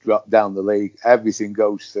 United just drop down the league. Everything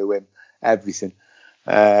goes through him. Everything.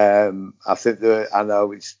 I think I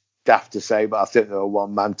know it's daft to say, but I think they're a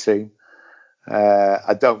one-man team.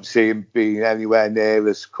 I don't see him being anywhere near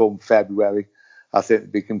us come February. I think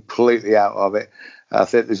they'll be completely out of it. I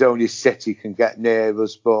think there's only City can get near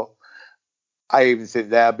us, but I even think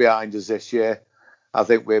they're behind us this year. I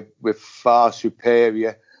think we're far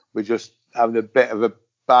superior. We're just having a bit of a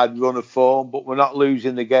bad run of form, but we're not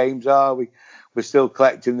losing the games, are we? We're still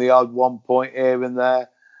collecting the odd 1 point here and there.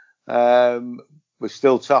 We're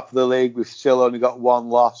still top of the league. We've still only got 1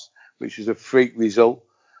 loss, which is a freak result.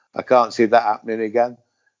 I can't see that happening again.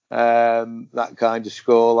 That kind of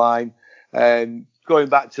scoreline. And going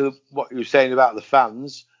back to what you were saying about the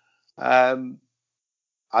fans,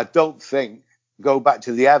 I don't think, go back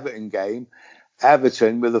to the Everton game,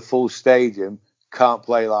 Everton with a full stadium can't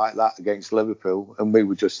play like that against Liverpool, and we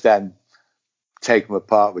would just then take them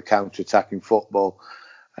apart with counter-attacking football.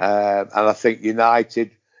 And I think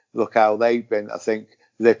United, look how they've been. I think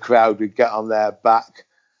the crowd would get on their back.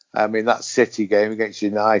 I mean, that City game against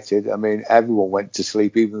United, I mean, everyone went to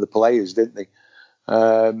sleep, even the players, didn't they?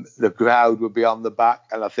 The crowd would be on the back,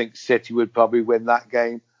 and I think City would probably win that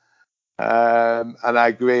game. And I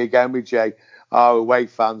agree again with Jay. Our away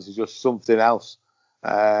fans are just something else.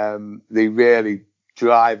 They really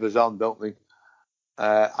drive us on, don't they?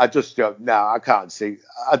 I just don't. No, I can't see.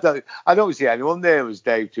 I don't see anyone there as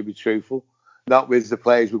Dave, to be truthful. Not with the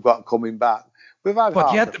players we've got coming back. We've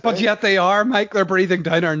had but yet they are, Mike. They're breathing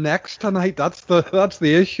down our necks tonight. That's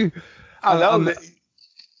the issue. I know.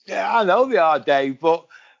 I know they are, Dave. But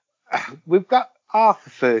we've got half the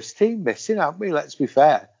first team missing, haven't we? Let's be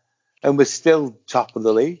fair. And we're still top of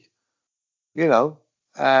the league. You know,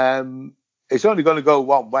 it's only going to go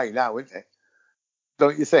one way now, isn't it?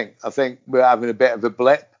 Don't you think? I think we're having a bit of a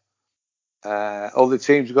blip. Other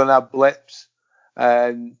teams are going to have blips.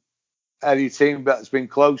 And any team that's been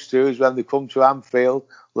close to us when they come to Anfield,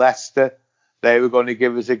 Leicester, they were going to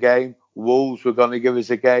give us a game. Wolves were going to give us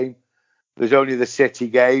a game. There's only the City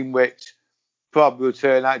game, which probably will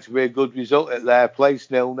turn out to be a good result at their place,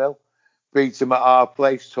 0-0. Beat them at our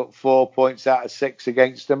place, took 4 points out of 6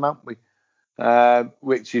 against them, haven't we?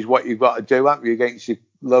 Which is what you've got to do, haven't you, against your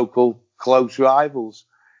local close rivals.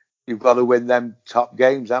 You've got to win them top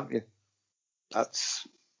games, haven't you?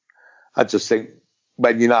 I just think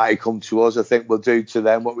when United come to us, I think we'll do to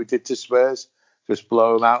them what we did to Spurs. Just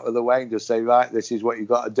blow them out of the way and just say, right, this is what you've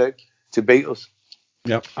got to do to beat us.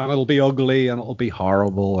 Yep, and it'll be ugly and it'll be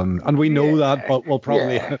horrible, and we know that, but we'll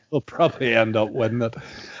probably end up winning it.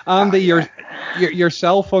 Andy,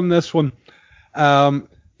 yourself on this one.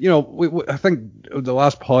 You know, I think the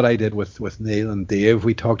last pod I did with Neil and Dave,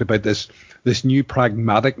 we talked about this new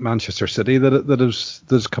pragmatic Manchester City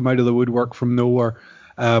that's come out of the woodwork from nowhere,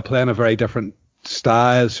 playing a very different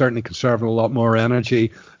style, certainly conserving a lot more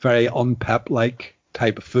energy, very un-Pep-like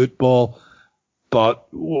type of football. But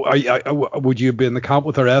would you be in the camp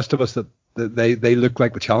with the rest of us that they look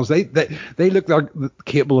like the challenge? They look like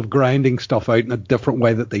capable of grinding stuff out in a different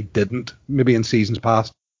way that they didn't maybe in seasons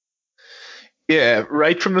past. Yeah,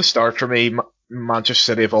 right from the start for me, Manchester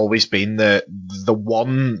City have always been the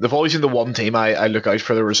one. They've always been the one team I look out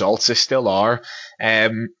for the results. They still are.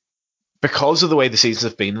 Because of the way the seasons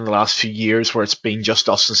have been in the last few years, where it's been just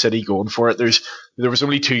us and City going for it, there was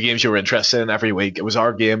only 2 games you were interested in every week. It was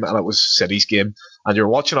our game and it was City's game. And you were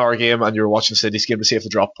watching our game and you were watching City's game to see if they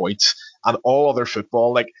dropped points. And all other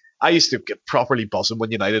football, like I used to get properly buzzing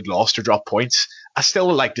when United lost or dropped points. I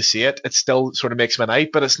still like to see it. It still sort of makes my night,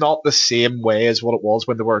 but it's not the same way as what it was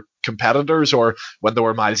when they were competitors or when they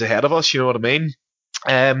were miles ahead of us. You know what I mean?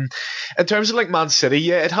 In terms of like Man City,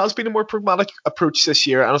 yeah, it has been a more pragmatic approach this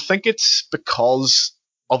year, and I think it's because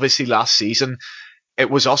obviously last season it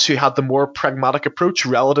was us who had the more pragmatic approach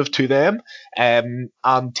relative to them, and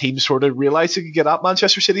teams sort of realised they could get at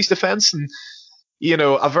Manchester City's defence. And you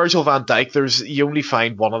know, a Virgil van Dijk, you only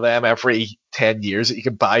find one of them every 10 years that you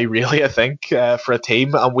can buy, really, I think, for a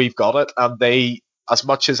team, and we've got it. And they, as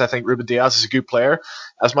much as I think Ruben Diaz is a good player,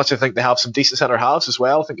 as much as I think they have some decent centre halves as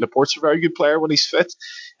well, I think Laporte's a very good player when he's fit.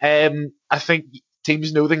 I think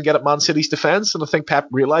teams know they can get at Man City's defence, and I think Pep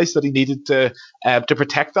realised that he needed to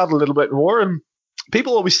protect that a little bit more. And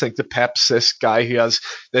people always think that Pep's this guy who has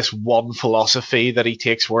this one philosophy that he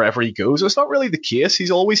takes wherever he goes. It's not really the case.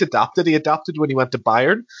 He's always adapted. He adapted when he went to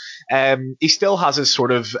Bayern. He still has his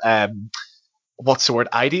sort of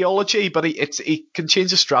ideology, but he can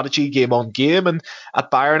change the strategy game on game. And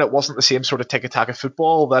at Bayern, it wasn't the same sort of tiki-taka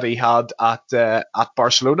football that he had at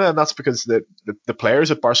Barcelona, and that's because the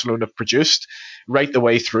players at Barcelona have produced right the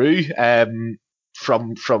way through,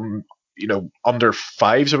 from you know, under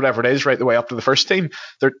 5s or whatever it is, right the way up to the first team.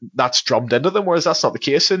 That's drummed into them, whereas that's not the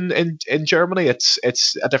case in Germany. It's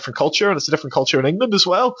a different culture, and it's a different culture in England as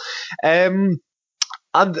well. And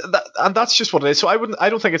that's just what it is. So I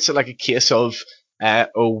don't think it's like a case of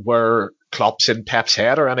where Klopp's in Pep's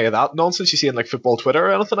head or any of that nonsense you see in like football Twitter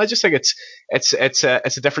or anything. I just think it's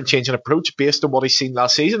a different change in approach based on what he's seen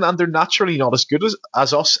last season, and they're naturally not as good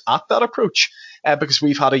as us at that approach, because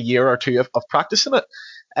we've had a year or two of practicing it.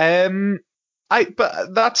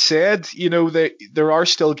 But that said, you know, there are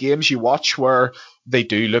still games you watch where they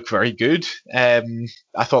do look very good.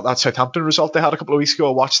 I thought that Southampton result they had a couple of weeks ago,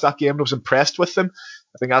 I watched that game and I was impressed with them.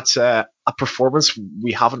 I think that's a performance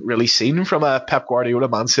we haven't really seen from a Pep Guardiola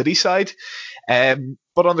Man City side.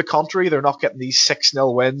 But on the contrary, they're not getting these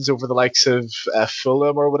 6-0 wins over the likes of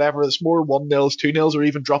Fulham or whatever. It's more 1-0s, 2-0s, or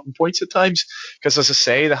even dropping points at times. Because as I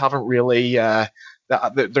say, they haven't really, they're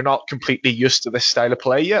not completely used to this style of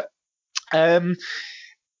play yet.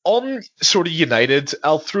 On sort of United,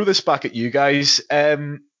 I'll throw this back at you guys.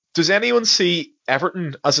 Does anyone see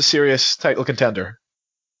Everton as a serious title contender?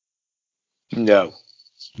 No.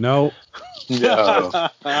 No. No.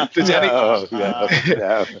 Does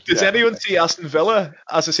No. anyone see Aston Villa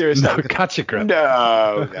as a serious title contender? Catch a grip.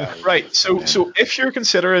 No. Right. So if you're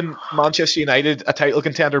considering Manchester United a title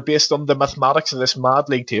contender based on the mathematics of this mad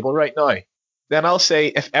league table right now, then I'll say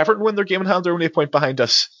if Everton win their game in hand, they're only a point behind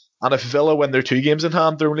us. And if Villa win their 2 games in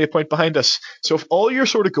hand, they're only a point behind us. So if all you're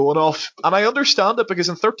sort of going off, and I understand it because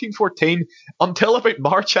in 13-14, until about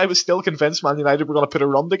March, I was still convinced Man United were going to put a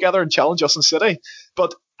run together and challenge us in City.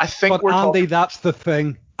 But I think But Andy, that's the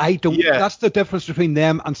thing. I don't. Yeah. That's the difference between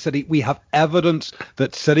them and City. We have evidence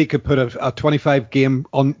that City could put a 25-game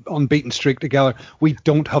unbeaten streak together. We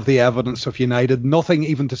don't have the evidence of United. Nothing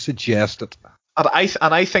even to suggest it. And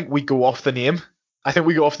I think we go off the name. I think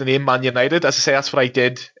we go off the name Man United. As I say, that's what I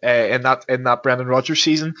did in that Brendan Rodgers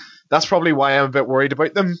season. That's probably why I'm a bit worried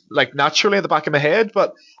about them, like naturally at the back of my head.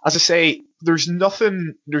 But as I say, there's no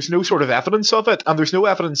sort of evidence of it, and there's no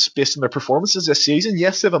evidence based on their performances this season.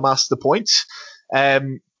 Yes, they've amassed the points,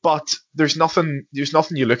 but there's nothing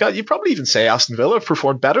you look at. You'd probably even say Aston Villa have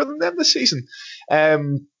performed better than them this season.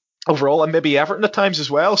 Overall, and maybe Everton at times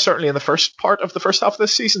as well, certainly in the first part of the first half of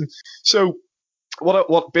this season. So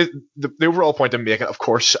the overall point I'm making, of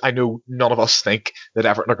course, I know none of us think that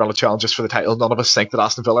Everton are going to challenge us for the title. None of us think that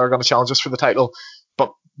Aston Villa are going to challenge us for the title.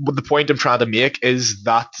 But the point I'm trying to make is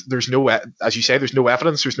that there's no, as you say, there's no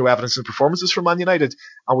evidence. There's no evidence in performances from Man United,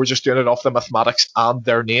 and we're just doing it off the mathematics and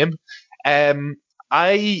their name.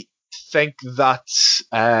 I think that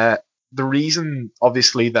the reason,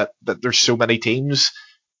 obviously, that there's so many teams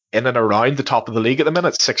in and around the top of the league at the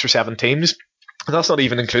minute, 6 or 7 teams. And that's not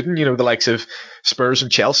even including, the likes of Spurs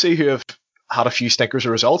and Chelsea, who have had a few stinkers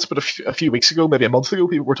of results. But a few weeks ago, maybe a month ago,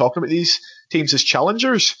 people were talking about these teams as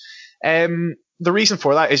challengers. The reason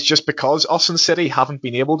for that is just because us and City haven't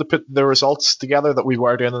been able to put the results together that we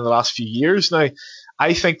were doing in the last few years. Now,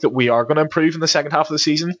 I think that we are going to improve in the second half of the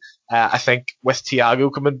season. I think with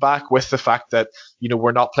Thiago coming back, with the fact that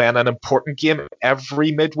we're not playing an important game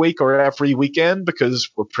every midweek or every weekend, because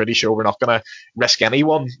we're pretty sure we're not going to risk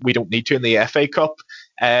anyone. We don't need to in the FA Cup,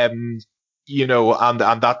 and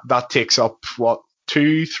that takes up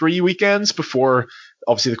 2-3 weekends before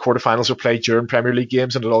obviously the quarterfinals are played during Premier League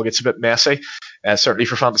games, and it all gets a bit messy, certainly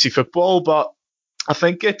for fantasy football. But I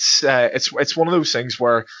think it's one of those things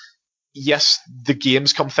where, yes, the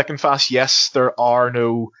games come thick and fast. Yes, there are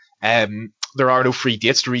no free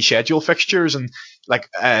dates to reschedule fixtures, and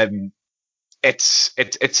it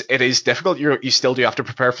is difficult. You still do have to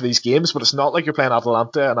prepare for these games, but it's not like you're playing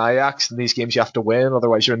Atalanta and Ajax, and these games you have to win,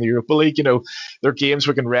 otherwise you're in the Europa League. They're games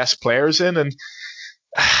we can rest players in, and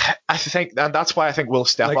I think, and that's why I think we'll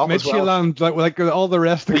step up as well. Like all the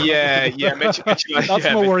rest of Midtjylland. That's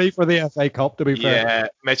my worry for the FA Cup, to be fair. Yeah,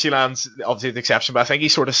 Midtjylland's obviously the exception, but I think he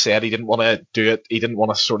sort of said he didn't want to do it. He didn't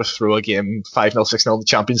want to sort of throw a game 5-0, 6-0 in the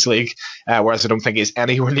Champions League, whereas I don't think he's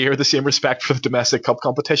anywhere near the same respect for the domestic cup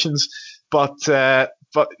competitions. But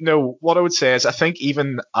no, what I would say is I think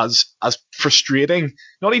even as frustrating,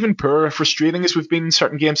 not even poor, frustrating as we've been in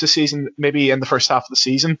certain games this season, maybe in the first half of the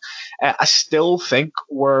season, I still think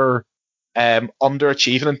we're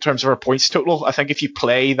underachieving in terms of our points total. I think if you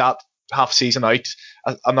play that half season out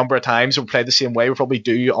a number of times and play the same way, we probably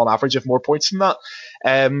do on average have more points than that.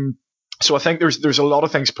 So I think there's a lot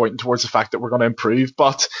of things pointing towards the fact that we're going to improve.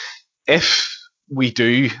 But if we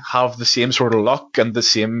do have the same sort of luck and the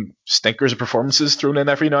same stinkers of performances thrown in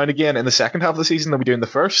every now and again in the second half of the season than we do in the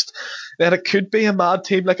first, then it could be a mad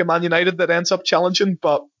team like a Man United that ends up challenging.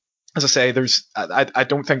 But as I say, I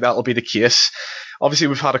don't think that'll be the case. Obviously,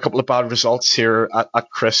 we've had a couple of bad results here at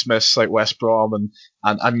Christmas, like West Brom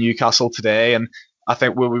and Newcastle today, and I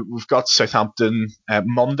think we've got Southampton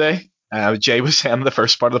Monday. Jay was saying in the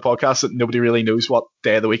first part of the podcast that nobody really knows what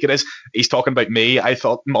day of the week it is. He's talking about me. I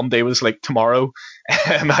thought Monday was like tomorrow. I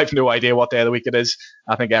have no idea what day of the week it is.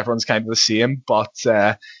 I think everyone's kind of the same, but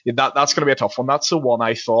that's going to be a tough one. That's the one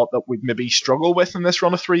I thought that we'd maybe struggle with in this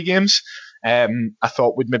run of 3 games. I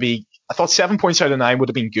thought 7 points out of 9 would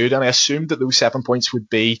have been good, and I assumed that those 7 points would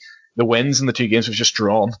be the wins in the 2 games we've just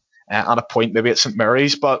drawn, and a point maybe at St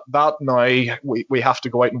Mary's. But that now we have to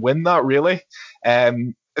go out and win that, really.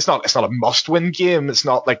 It's not a must-win game. It's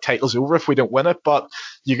not like title's over if we don't win it, but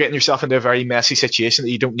you're getting yourself into a very messy situation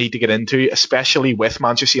that you don't need to get into, especially with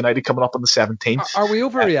Manchester United coming up on the 17th. Are we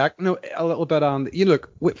overreacting a little bit on? You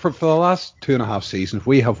look, for the last 2.5 seasons,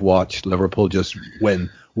 we have watched Liverpool just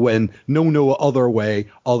win, no other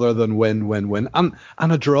way other than win, and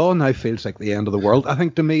a draw now feels like the end of the world. I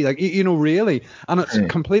think to me, like really, and it's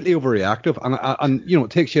completely overreactive, and it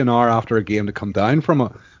takes you an hour after a game to come down from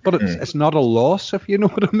it, but it's not a loss, if you know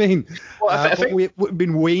what I mean. Well, I think we've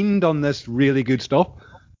been weaned on this really good stuff.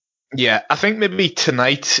 Yeah, I think maybe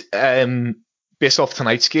tonight, based off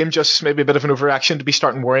tonight's game, just maybe a bit of an overreaction to be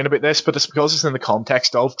starting worrying about this, but it's because it's in the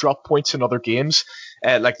context of drop points in other games,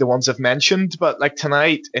 like the ones I've mentioned. But like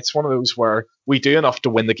tonight, it's one of those where we do enough to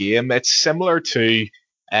win the game. It's similar to,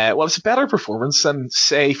 it's a better performance than,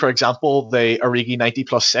 say, for example, the Origi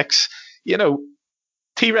 90+6.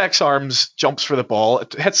 T-Rex Arms jumps for the ball,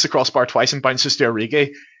 it hits the crossbar twice and bounces to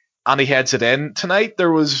Origi, and he heads it in. Tonight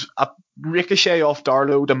there was a ricochet off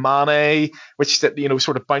Darlow to Mane, which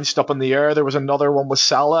sort of bounced up in the air. There was another one with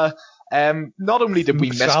Salah. Not only did we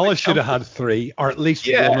miss, Salah should have had 3, or at least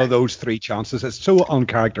one of those 3 chances. It's so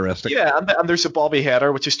uncharacteristic. Yeah, and there's a Bobby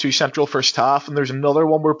header, which is too central first half, and there's another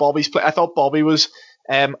one where Bobby's play. I thought Bobby was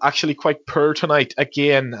actually quite poor tonight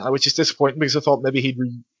again, which is disappointing because I thought maybe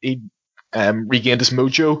he'd regained his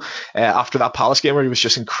mojo after that Palace game where he was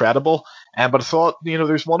just incredible. But I thought,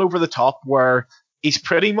 there's one over the top where he's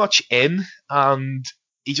pretty much in and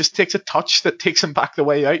he just takes a touch that takes him back the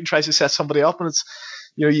way out and tries to set somebody up. And it's,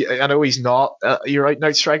 I know he's not your out and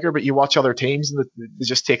out striker, but you watch other teams and they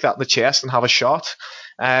just take that in the chest and have a shot,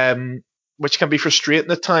 which can be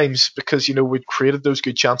frustrating at times because, we'd created those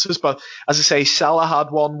good chances. But as I say, Salah had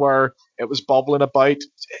one where it was bobbling about.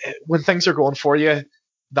 When things are going for you,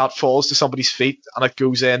 that falls to somebody's feet and it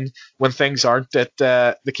goes in. When things aren't,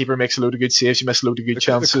 the keeper makes a load of good saves, you miss a load of good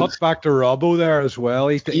chances. The cut back to Robbo there as well.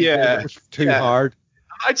 It was too hard.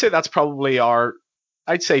 I'd say that's probably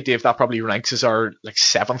Dave, that probably ranks as our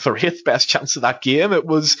 7th or 8th best chance of that game.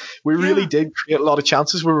 We really did create a lot of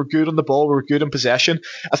chances. We were good on the ball. We were good in possession.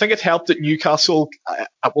 I think it helped that Newcastle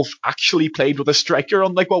actually played with a striker,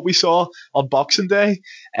 unlike what we saw on Boxing Day.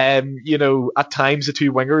 At times the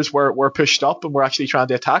 2 wingers were pushed up and were actually trying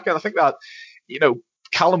to attack. And I think that,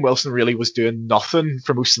 Callum Wilson really was doing nothing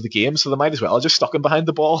for most of the game, so they might as well have just stuck him behind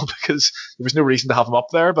the ball because there was no reason to have him up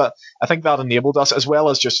there. But I think that enabled us, as well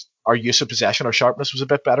as just our use of possession, our sharpness was a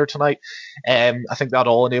bit better tonight. I think that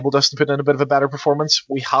all enabled us to put in a bit of a better performance.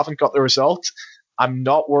 We haven't got the result. I'm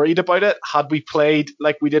not worried about it. Had we played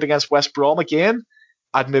like we did against West Brom again,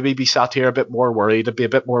 I'd maybe be sat here a bit more worried. I'd be a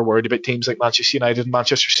bit more worried about teams like Manchester United and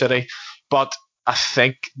Manchester City. But I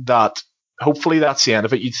think that hopefully that's the end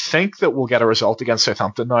of it. You'd think that we'll get a result against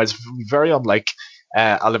Southampton. Now, it's very unlike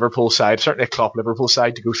a Liverpool side, certainly a Klopp Liverpool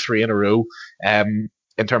side, to go 3 in a row in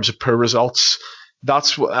terms of poor results.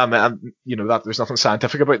 That's that there's nothing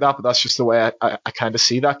scientific about that, but that's just the way I kind of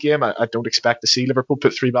see that game. I don't expect to see Liverpool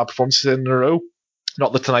put 3 bad performances in a row.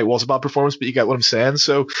 Not that tonight was a bad performance, but you get what I'm saying.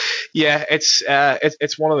 So, yeah, it's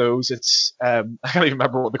one of those. It's I can't even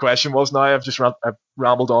remember what the question was now. I've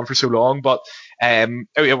rambled on for so long. But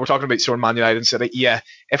we're talking about sort of Man United and City. Yeah,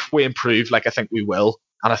 if we improve, like I think we will,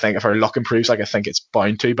 and I think if our luck improves, like I think it's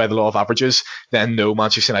bound to by the law of averages, then no,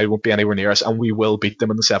 Manchester United won't be anywhere near us, and we will beat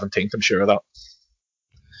them on the 17th. I'm sure of that.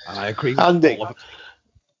 I agree. Andy,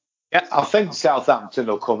 I think Southampton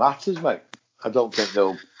will come at us, mate. I don't think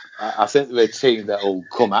they'll. I think they're a team that will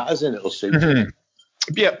come at us and it'll suit them.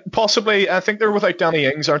 Yeah, possibly. I think they're without Danny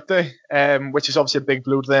Ings, aren't they? Which is obviously a big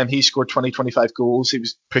blow to them. He scored 25 goals. He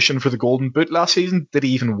was pushing for the Golden Boot last season. Did he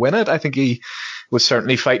even win it? I think he was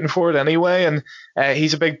certainly fighting for it anyway. And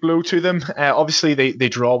he's a big blow to them. Obviously, they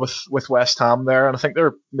draw with West Ham there. And I think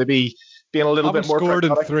they're maybe being a little bit more scored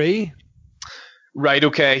in 3. Right,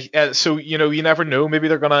 okay. So you never know. Maybe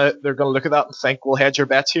they're gonna look at that and think, "We'll hedge your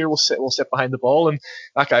bets here. We'll sit behind the ball." And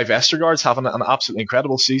that guy Vestergaard's having an absolutely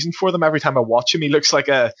incredible season for them. Every time I watch him, he looks like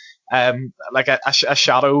a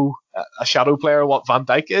shadow player. What Van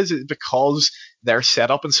Dijk is because they're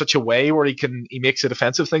set up in such a way where he makes the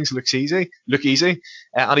defensive things look easy,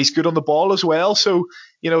 and he's good on the ball as well. So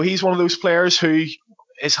he's one of those players who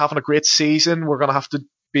is having a great season. We're gonna have to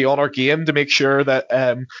be on our game to make sure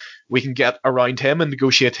that we can get around him and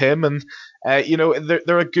negotiate him. And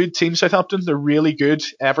they're a good team, Southampton. They're really good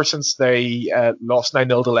ever since they lost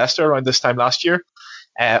 9-0 to Leicester around this time last year,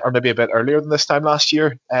 or maybe a bit earlier than this time last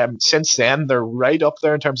year. Since then, they're right up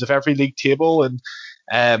there in terms of every league table. And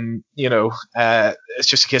it's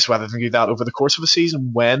just a case of whether they can do that over the course of a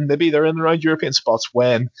season, when maybe they're in around European spots,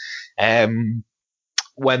 when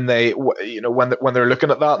when they when they're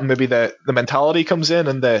looking at that, and maybe the mentality comes in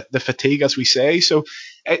and the fatigue, as we say. So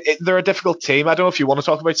they're a difficult team. I don't know if you want to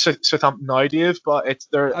talk about Southampton now, Dave, but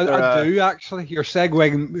I do actually. You're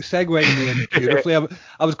segueing me in beautifully.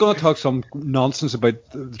 I was going to talk some nonsense about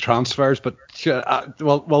the transfers, but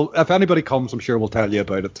well, if anybody comes, I'm sure we'll tell you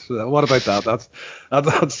about it. What about that?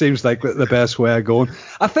 That seems like the best way of going.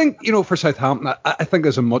 I think, for Southampton, I think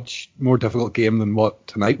it's a much more difficult game than what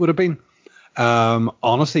tonight would have been.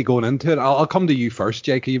 Honestly, going into it, I'll come to you first,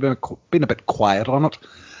 Jake. You've been a bit quiet on it,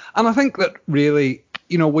 and I think that really,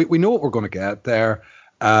 we know what we're going to get there.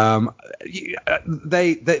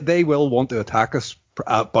 They will want to attack us,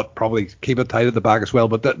 but probably keep it tight at the back as well.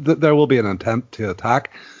 But there will be an intent to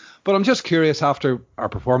attack. But I'm just curious, after our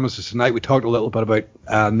performances tonight, we talked a little bit about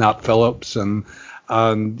Nat Phillips and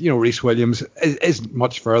Rhys Williams is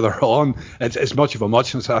much further on. It's much of a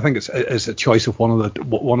muchness. I think it's a choice of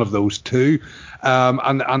one of those two.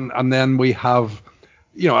 And then we have,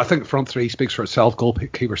 I think front three speaks for itself.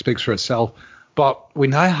 Goalkeeper speaks for itself. But we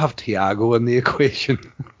now have Thiago in the equation.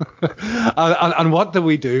 and what do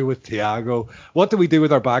we do with Thiago? What do we do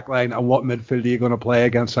with our backline? And what midfield are you going to play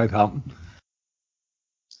against Southampton?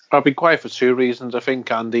 I've been quiet for two reasons. I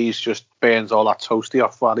think Andy's just burns all that toasty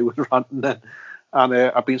off while he was ranting then. And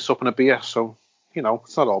I've been supping a beer, so,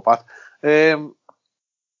 it's not all bad.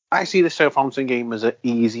 I see the Southampton game as an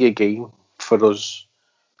easier game for us.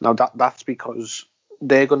 Now, that's because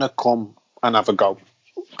they're going to come and have a go.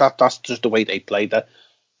 That's just the way they play.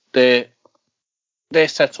 They're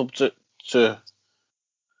set up to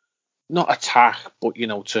not attack, but,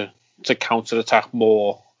 to counter-attack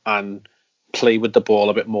more and play with the ball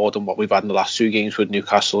a bit more than what we've had in the last two games with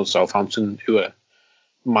Newcastle and Southampton, who are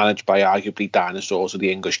managed by arguably dinosaurs of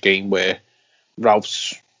the English game, where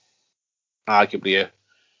Ralph's arguably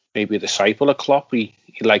maybe a disciple of Klopp. He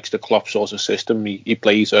likes the Klopp sort of system. He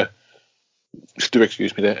plays a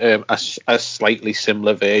slightly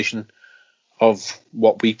similar version of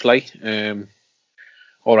what we play.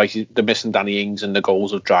 All right, they're missing Danny Ings and the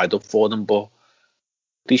goals have dried up for them, but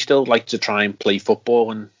they still like to try and play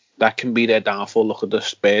football, and that can be their downfall. Look at the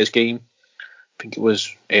Spurs game. I think it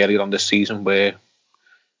was earlier on this season where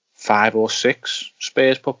 5 or 6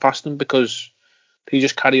 Spurs put past them because they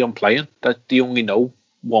just carry on playing. That they only know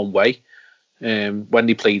one way. When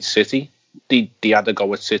they played City, they had a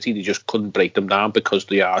go at City. They just couldn't break them down because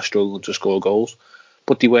they are struggling to score goals.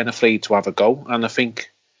 But they weren't afraid to have a go. And I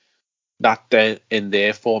think that in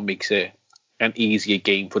their form makes it an easier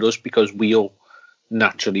game for us because we'll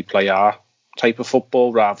naturally play our type of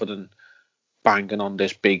football rather than banging on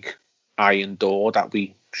this big iron door that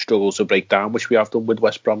we struggle to break down, which we have done with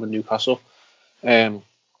West Brom and Newcastle.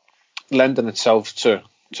 Lending itself to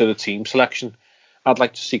the team selection, I'd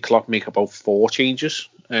like to see Klopp make about 4 changes.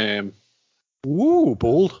 Ooh,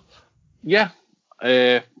 bold. Yeah.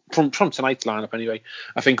 From tonight's lineup anyway.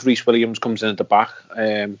 I think Rhys Williams comes in at the back.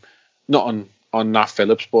 Not on Nat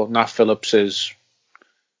Phillips, but Nat Phillips is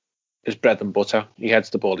bread and butter. He heads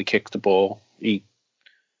the ball, he kicks the ball, he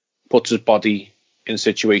puts his body in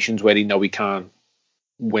situations where he know he can't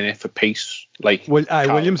win it for pace.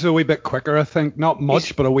 Williams is a wee bit quicker, I think. Not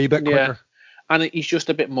much, but a wee bit quicker. Yeah. And he's just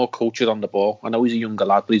a bit more cultured on the ball. I know he's a younger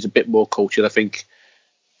lad, but he's a bit more cultured. I think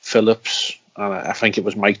Phillips, and I think it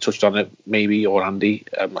was Mike touched on it, maybe, or Andy,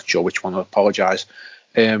 I'm not sure which one, I apologise.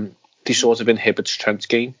 They sort of inhibits Trent's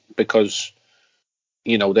game because,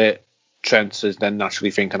 Trent is then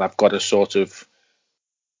naturally thinking, I've got to sort of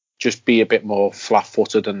just be a bit more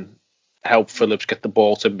flat-footed and help Phillips get the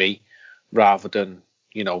ball to me rather than,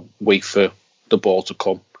 wait for the ball to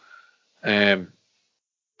come. And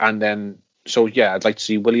then, so yeah, I'd like to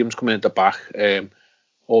see Williams come in at the back,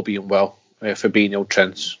 all being well. Fabinho,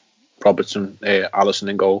 Trent, Robertson, Alisson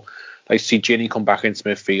in goal. I'd like to see Ginny come back into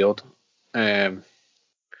midfield.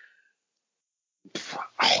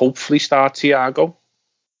 Hopefully start Thiago.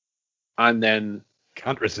 And then...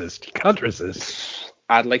 Can't resist.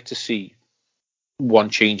 I'd like to see one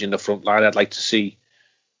change in the front line. I'd like to see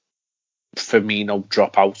Firmino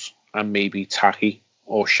drop out and maybe Taki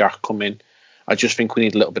or Shaq come in. I just think we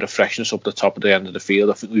need a little bit of freshness up the top of the end of the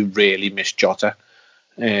field. I think we really missed Jota.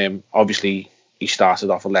 Obviously, he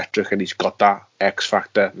started off electric and he's got that X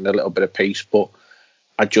factor and a little bit of pace, but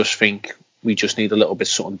I just think we just need a little bit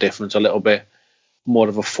something different, a little bit more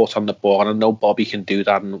of a foot on the ball. And I know Bobby can do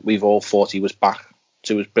that, and we've all thought he was back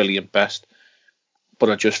to his brilliant best.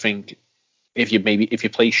 But I just think if you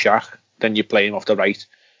play Shaq, then you play him off the right,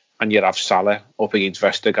 and you have Salah up against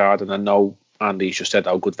Vestergaard. And I know Andy's just said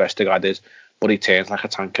how good Vestergaard is, but he turns like a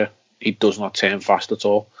tanker. He does not turn fast at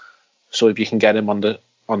all. So if you can get him on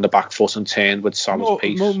on the back foot and turned with Salah's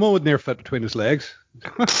pace. Mo would near fit between his legs.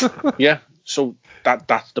 Yeah, so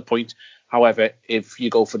that's the point. However, if you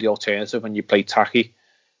go for the alternative and you play Taki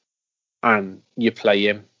and you play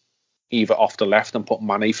him either off the left and put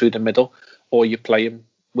Mane through the middle, or you play him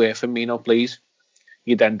where Firmino plays,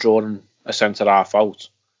 you then draw a centre half out,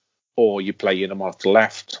 or you play him off the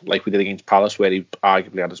left like we did against Palace, where he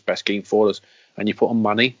arguably had his best game for us, and you put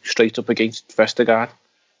Mane straight up against Vestergaard,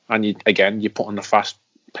 and you put on a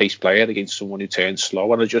fast-paced player against someone who turns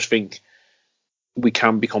slow. And I just think we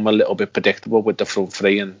can become a little bit predictable with the front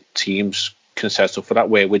three, and teams can set up for that.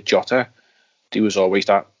 Where with Jota, there was always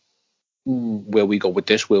that, will we go with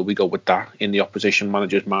this, will we go with that, in the opposition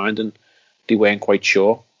manager's mind, and they weren't quite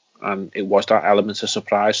sure, and it was that element of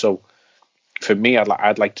surprise. So for me,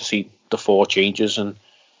 I'd like to see the 4 changes, and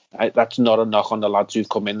that's not a knock on the lads who've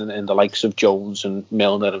come in the likes of Jones and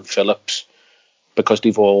Milner and Phillips, because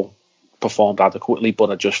they've all performed adequately,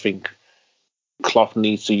 but I just think Klopp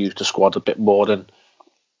needs to use the squad a bit more, and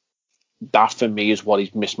that for me is what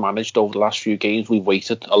he's mismanaged over the last few games. We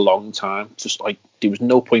waited a long time. Just like, there was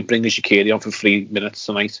no point bringing Shaqiri on for 3 minutes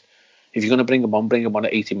tonight. If you're going to bring him on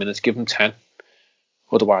at 80 minutes, give him 10.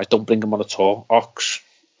 Otherwise, don't bring him on at all. Ox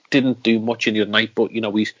didn't do much in the other night, but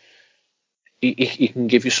he can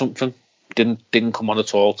give you something. Didn't come on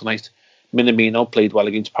at all tonight. Minamino played well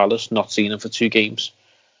against Palace. Not seen him for 2 games.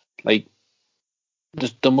 Like,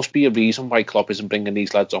 there must be a reason why Klopp isn't bringing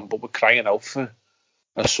these lads on, but we're crying out for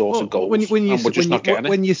a source of goals, and we're just not getting it.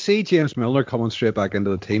 When you see James Milner coming straight back into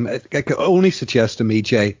the team, it can only suggest to me,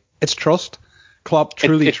 Jay, it's trust. Klopp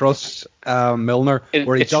truly trusts Milner,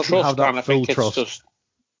 where he doesn't have that full trust.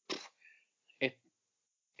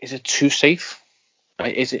 Is it too safe?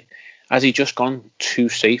 Has he just gone too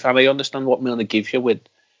safe? And I understand what Milner gives you with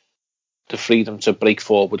the freedom to break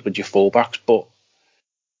forward with your fullbacks, but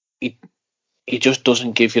he just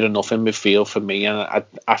doesn't give you enough in midfield for me. And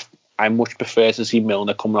I much prefer to see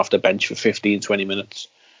Milner coming off the bench for 15-20 minutes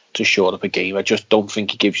to shore up a game. I just don't think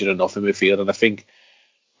he gives you enough in midfield, and I think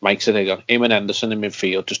Mike said again, him and Henderson in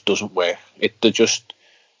midfield just doesn't work.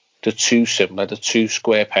 They're too similar. They're 2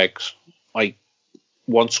 square pegs. Like,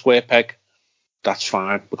 1 square peg, that's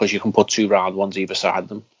fine, because you can put 2 round ones either side of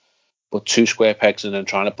them. But 2 square pegs and then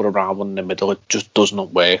trying to put a round one in the middle, it just does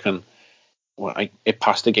not work. And it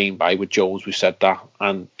passed the game by with Jones, we said that,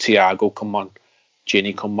 and Thiago come on,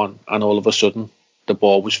 Ginny come on, and all of a sudden the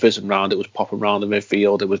ball was fizzing round, it was popping round the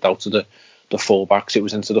midfield, it was out to the full-backs, it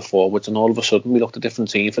was into the forwards, and all of a sudden we looked a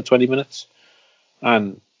different team for 20 minutes.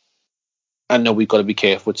 And I know we've got to be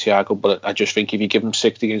careful with Thiago, but I just think if you give him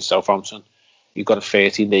 60 against Southampton, you've got a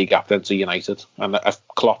 13-day gap then to United. And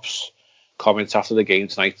Klopp's comments after the game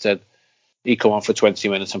tonight said he come on for 20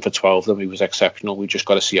 minutes, and for 12 of them he was exceptional. We've just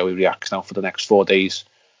got to see how he reacts now for the next 4 days.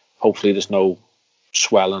 Hopefully there's no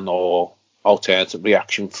swelling or alternative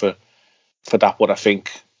reaction for that. But I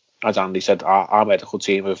think, as Andy said, our medical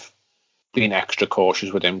team have been extra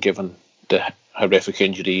cautious with him, given the horrific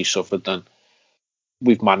injury he suffered. And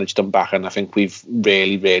we've managed him back, and I think we've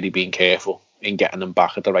really, really been careful in getting him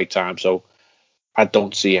back at the right time. So I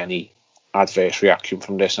don't see any adverse reaction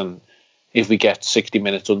from this. And if we get 60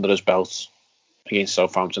 minutes under his belt against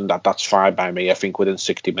Southampton, that's fine by me. I think within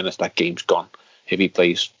 60 minutes that game's gone if he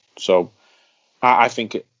plays. So I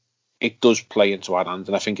think it does play into our hands,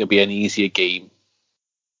 and I think it'll be an easier game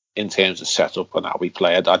in terms of setup and how we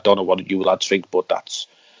play. I don't know what you lads think, but that's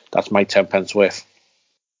my 10 pence worth.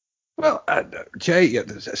 Well, Jay,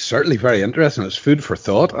 it's certainly very interesting. It's food for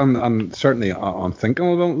thought, and certainly I'm thinking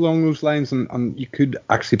along those lines, and you could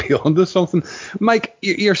actually be onto something. Mike,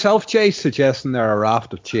 yourself, Jay, suggesting there are a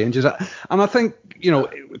raft of changes, and I think,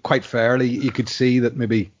 quite fairly, you could see that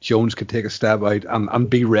maybe Jones could take a step out and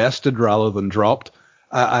be rested rather than dropped.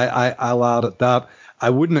 I'll add at that. I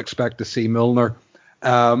wouldn't expect to see Milner.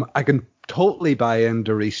 I can totally buy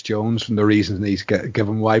into Reece Jones from the reasons he's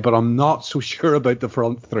given why, but I'm not so sure about the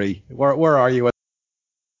front 3. Where are you?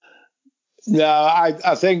 No,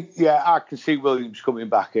 I think, I can see Williams coming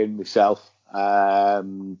back in myself. I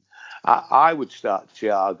would start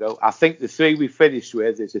Thiago. I think the 3 we finished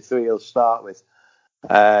with is the 3 he'll start with.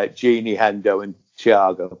 Gini, Hendo and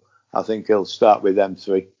Thiago. I think he'll start with them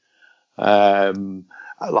 3.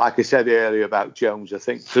 Like I said earlier about Jones, I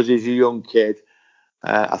think because he's a young kid,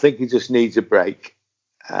 I think he just needs a break.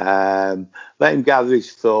 Let him gather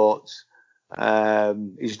his thoughts.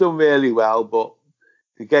 He's done really well, but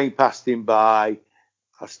the game passed him by.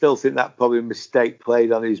 I still think that probably a mistake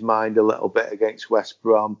played on his mind a little bit against West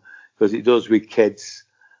Brom, because it does with kids.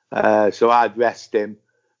 So I'd rest him,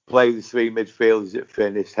 play the 3 midfielders that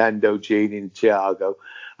finished, Hendo, Gini and Thiago,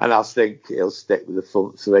 and I think he'll stick with the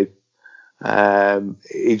front 3.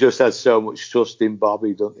 He just has so much trust in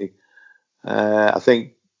Bobby, doesn't he? I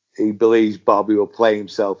think he believes Bobby will play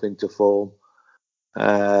himself into form.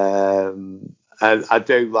 And I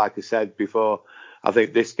do, like I said before, I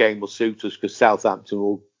think this game will suit us because Southampton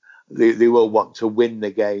will want to win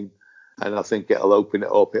the game, and I think it'll open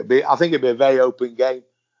it up. I think it'll be a very open game.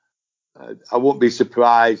 I wouldn't be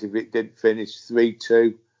surprised if it didn't finish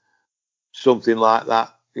 3-2, something like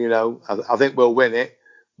that. I think we'll win it,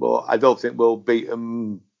 but I don't think we'll beat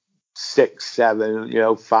them 6-7,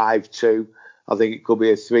 5-2. I think it could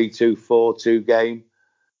be a 3-2, 4-2 game.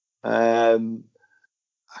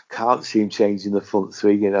 I can't see him changing the front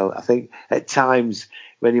three. I think at times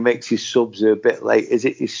when he makes his subs a bit late, is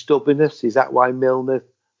it his stubbornness? Is that why Milner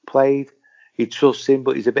played? He trusts him,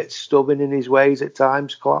 but he's a bit stubborn in his ways at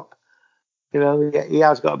times, Klopp. He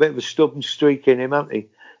has got a bit of a stubborn streak in him, hasn't he,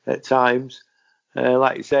 at times?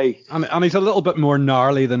 Like you say. And he's a little bit more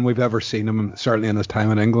gnarly than we've ever seen him, certainly in his time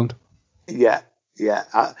in England. Yeah.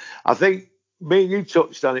 I think me and you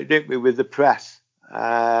touched on it, didn't we, with the press?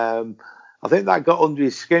 I think that got under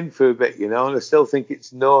his skin for a bit, and I still think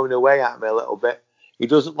it's gnawing away at me a little bit. He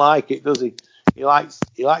doesn't like it, does he? He likes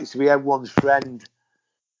to be everyone's friend,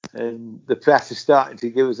 and the press is starting to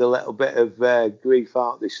give us a little bit of grief,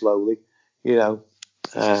 aren't they? Slowly, I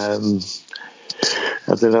don't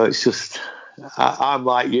know. It's just I'm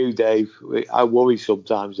like you, Dave. I worry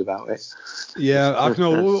sometimes about it. Yeah, I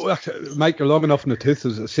know, Mike. You're long enough in the tooth.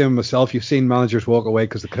 As the same myself. You've seen managers walk away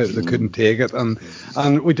because they couldn't take it, and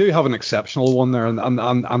we do have an exceptional one there, and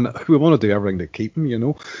we want to do everything to keep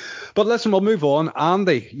him, But listen, we'll move on.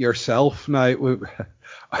 Andy, yourself now.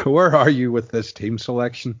 Where are you with this team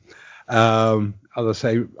selection? As I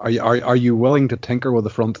say, are you willing to tinker with the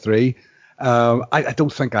front three? I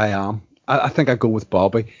don't think I am. I think I go with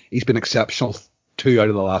Bobby. He's been exceptional 2 out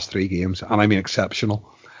of the last 3 games, and I mean exceptional.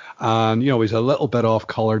 And, he's a little bit off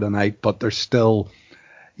colour tonight, but there's still,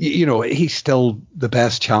 he's still the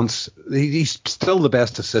best chance. He's still the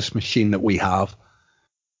best assist machine that we have.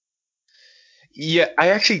 Yeah, I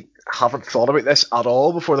actually haven't thought about this at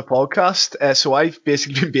all before the podcast. So I've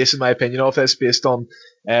basically been basing my opinion off this based on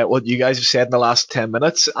what you guys have said in the last 10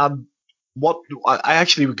 minutes. And what I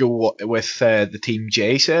actually would go with the team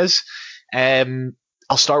Jay says.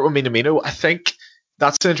 I'll start with Minamino. I think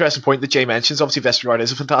that's an interesting point that Jay mentions. Obviously, Vestergaard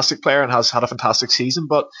is a fantastic player and has had a fantastic season,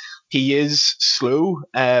 but he is slow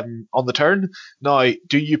on the turn. Now,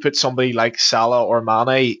 do you put somebody like Salah or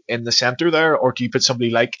Mane in the centre there, or do you put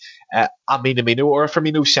somebody like a Minamino or a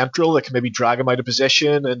Firmino central that can maybe drag him out of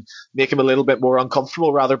position and make him a little bit more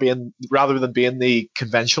uncomfortable rather than being the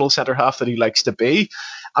conventional centre half that he likes to be?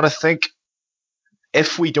 And I think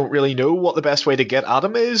if we don't really know what the best way to get at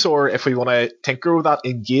him is, or if we want to tinker with that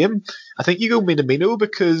in game, I think you go Minamino,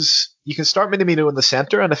 because you can start Minamino in the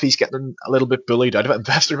centre, and if he's getting a little bit bullied out of it, and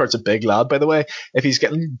Vestergaard's a big lad, by the way, if he's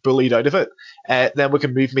getting bullied out of it, then we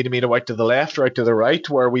can move Minamino out to the left or out to the right,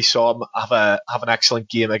 where we saw him have an excellent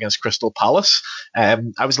game against Crystal Palace. I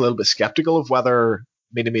was a little bit sceptical of whether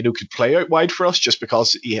Minamino could play out wide for us, just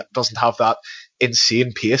because he doesn't have that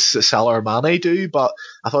insane pace that Salah or Mane do, but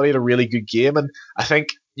I thought he had a really good game. And I think,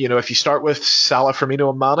 if you start with Salah, Firmino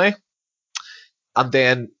and Mane, and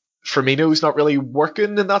then Firmino's not really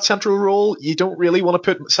working in that central role, you don't really want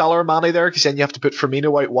to put Salah or Mane there, because then you have to put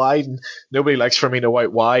Firmino out wide, and nobody likes Firmino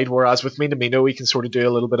out wide, whereas with Minamino he can sort of do a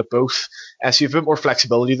little bit of both. So you have a bit more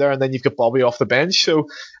flexibility there, and then you've got Bobby off the bench. So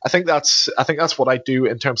I think that's what I do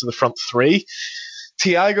in terms of the front three.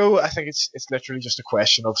 Thiago, I think it's literally just a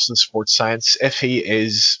question of some sports science. If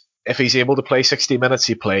he's able to play 60 minutes,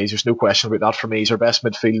 he plays. There's no question about that for me. He's our best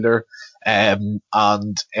midfielder. And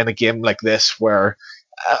in a game like this where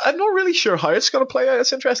I'm not really sure how it's going to play out.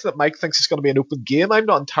 It's interesting that Mike thinks it's going to be an open game. I'm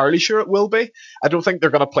not entirely sure it will be. I don't think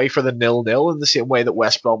they're going to play for the 0-0 in the same way that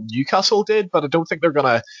West Brom Newcastle did, but I don't think they're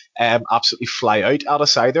going to absolutely fly out at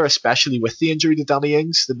us either, especially with the injury to Danny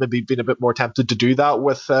Ings. They've maybe been a bit more tempted to do that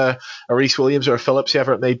with a Reece Williams or a Phillips,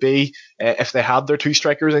 whoever it may be, if they had their 2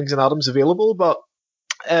 strikers, Ings and Adams, available. But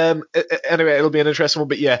anyway, it'll be an interesting one.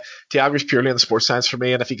 But yeah, Thiago's purely in the sports science for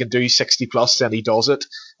me, and if he can do 60 plus, then he does it,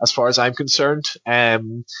 as far as I'm concerned.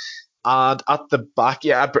 And at the back,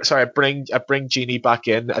 I bring Genie back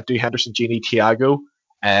in. I do Henderson, Genie, Thiago.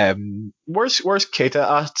 Where's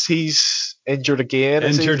Keita at? He's injured again.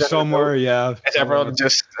 Injured somewhere, yeah. Is everyone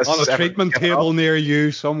just on a treatment table near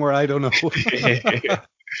you somewhere? I don't know.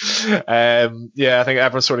 I think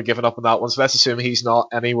everyone's sort of given up on that one, so let's assume he's not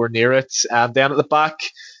anywhere near it. And then at the back,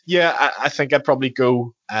 I think I'd probably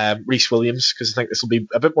go Reece Williams, because I think this will be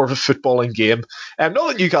a bit more of a footballing game. Not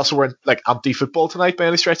that Newcastle weren't like anti-football tonight by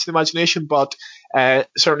any stretch of the imagination, but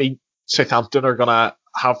certainly Southampton are going to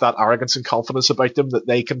have that arrogance and confidence about them that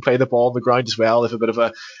they can play the ball on the ground as well. They have a bit of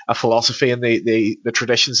a philosophy and the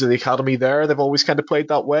traditions of the academy there. They've always kind of played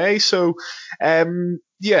that way. So,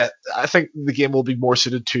 yeah, I think the game will be more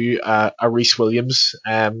suited to a Reece Williams.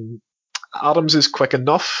 Adams is quick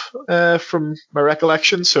enough from my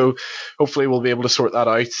recollection, so hopefully we'll be able to sort that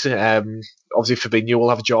out. Obviously, Fabinho will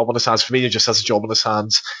have a job on his hands. Fabinho just has a job on his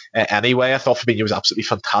hands anyway. I thought Fabinho was absolutely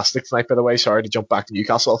fantastic tonight, by the way. Sorry to jump back to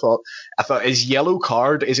Newcastle. I thought his yellow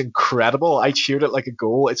card is incredible. I cheered it like a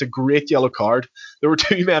goal. It's a great yellow card. There were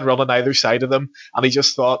two men running either side of him, and he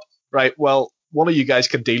just thought, right, well, one of you guys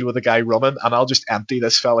can deal with a guy running, and I'll just empty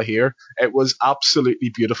this fella here. It was absolutely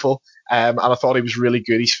beautiful, and I thought he was really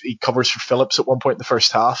good. He covers for Phillips at one point in the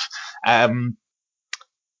first half.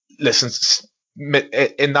 Listen,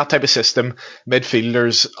 in that type of system,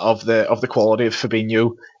 midfielders of the quality of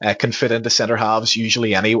Fabinho can fit into centre halves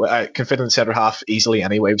usually anyway. Can fit in the centre half easily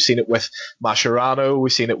anyway. We've seen it with Mascherano.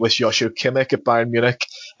 We've seen it with Joshua Kimmich at Bayern Munich.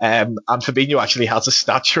 And Fabinho actually has a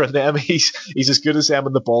stature in them. He's as good as them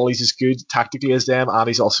in the ball. He's as good tactically as them, and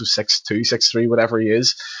he's also 6'2", 6'3", whatever he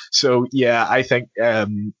is. So yeah, I think.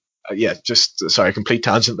 Complete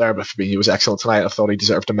tangent there, but Fabinho was excellent tonight. I thought he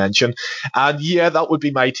deserved a mention. And yeah, that would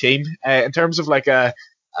be my team. In terms of like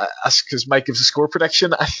because Mike gives a score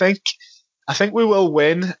prediction, I think we will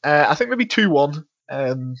win. I think maybe 2-1.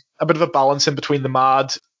 A bit of a balance in between the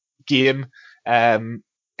mad game,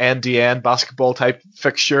 end-to-end basketball type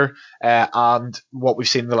fixture, and what we've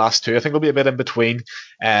seen in the last two. I think it'll be a bit in between.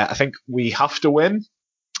 I think we have to win.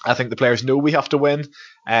 I think the players know we have to win,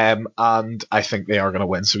 and I think they are going to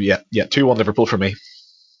win. So yeah, 2-1 Liverpool for me.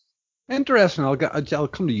 Interesting. I'll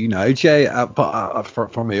come to you now, Jay. But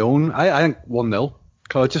for my own, I think 1-0.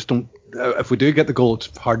 Because I just don't. If we do get the goal,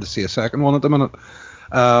 it's hard to see a second one at the minute.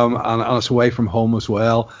 And it's away from home as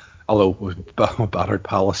well. Although with battered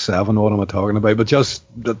Palace 7, what am I talking about? But just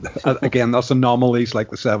again, that's anomalies like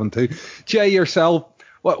the 7-2. Jay, yourself,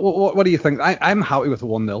 what do you think? I'm happy with the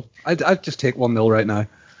 1-0. I'd just take 1-0 right now.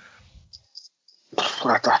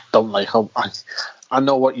 I don't like how I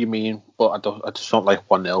know what you mean, but I just don't like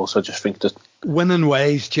 1-0. So I just think that winning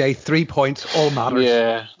ways, Jay, 3 points all matters.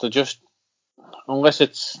 Yeah, they're just unless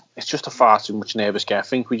it's just a far too much nervous game. I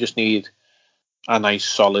think we just need a nice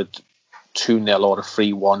solid 2-0 or a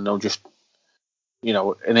 3-1. No, just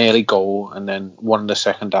an early goal and then one in the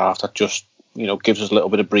second half that just gives us a little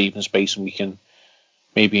bit of breathing space and we can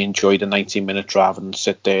maybe enjoy the 90 minutes rather than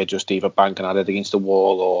sit there just either banking at it against the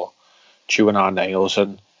wall or chewing our nails.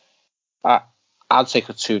 And I'd take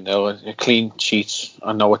a 2-0, a clean sheet.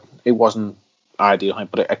 I know it wasn't ideal,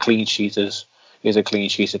 but a clean sheet is a clean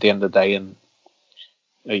sheet at the end of the day. And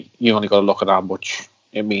you only got to look at how much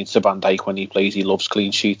it means to Van Dijk when he plays. He loves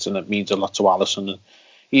clean sheets, and it means a lot to Alisson. And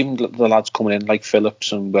even the lads coming in like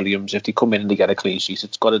Phillips and Williams, if they come in and they get a clean sheet,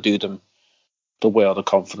 it's got to do them the world of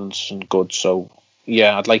confidence and good. So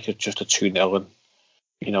yeah, I'd like it just a 2-0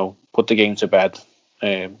 and put the game to bed.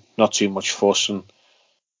 Not too much fuss, and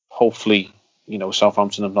hopefully,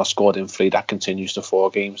 Southampton have not scored in 3. That continues to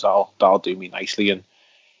 4 games. That'll do me nicely, and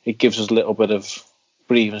it gives us a little bit of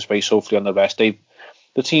breathing space. Hopefully, on the rest, the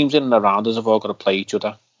teams in and around us have all got to play each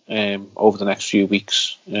other over the next few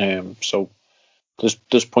weeks. So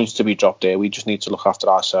there's points to be dropped there. We just need to look after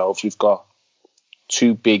ourselves. We've got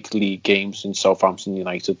 2 big league games in Southampton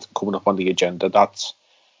United coming up on the agenda. That's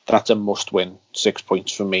a must win. 6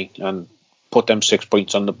 points for me, and put them 6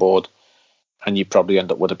 points on the board, and you probably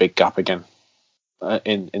end up with a big gap again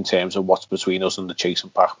in terms of what's between us and the chasing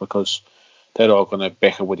pack, because they're all going to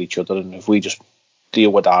bicker with each other, and if we just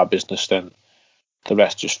deal with our business, then the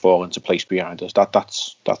rest just fall into place behind us.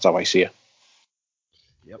 That's how I see it.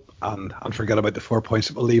 Yep, and forget about the 4 points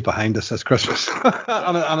that we'll leave behind us this Christmas.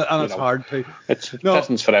 and it's hard to. It's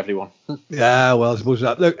presents for everyone. Yeah, well, I suppose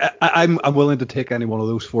that. Look, I'm willing to take any one of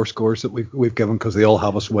those 4 scores that we've given, because they all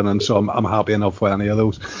have us winning, so I'm happy enough with any of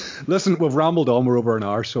those. Listen, we've rambled on. We're over an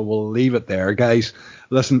hour, so we'll leave it there, guys.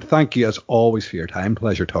 Listen, thank you as always for your time.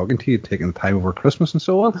 Pleasure talking to you, taking the time over Christmas and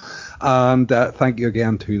so on. And thank you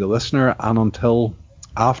again to the listener. And until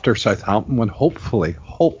after Southampton, when hopefully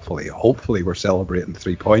we're celebrating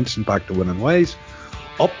 3 points and back to winning ways,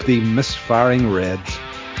 up the misfiring Reds.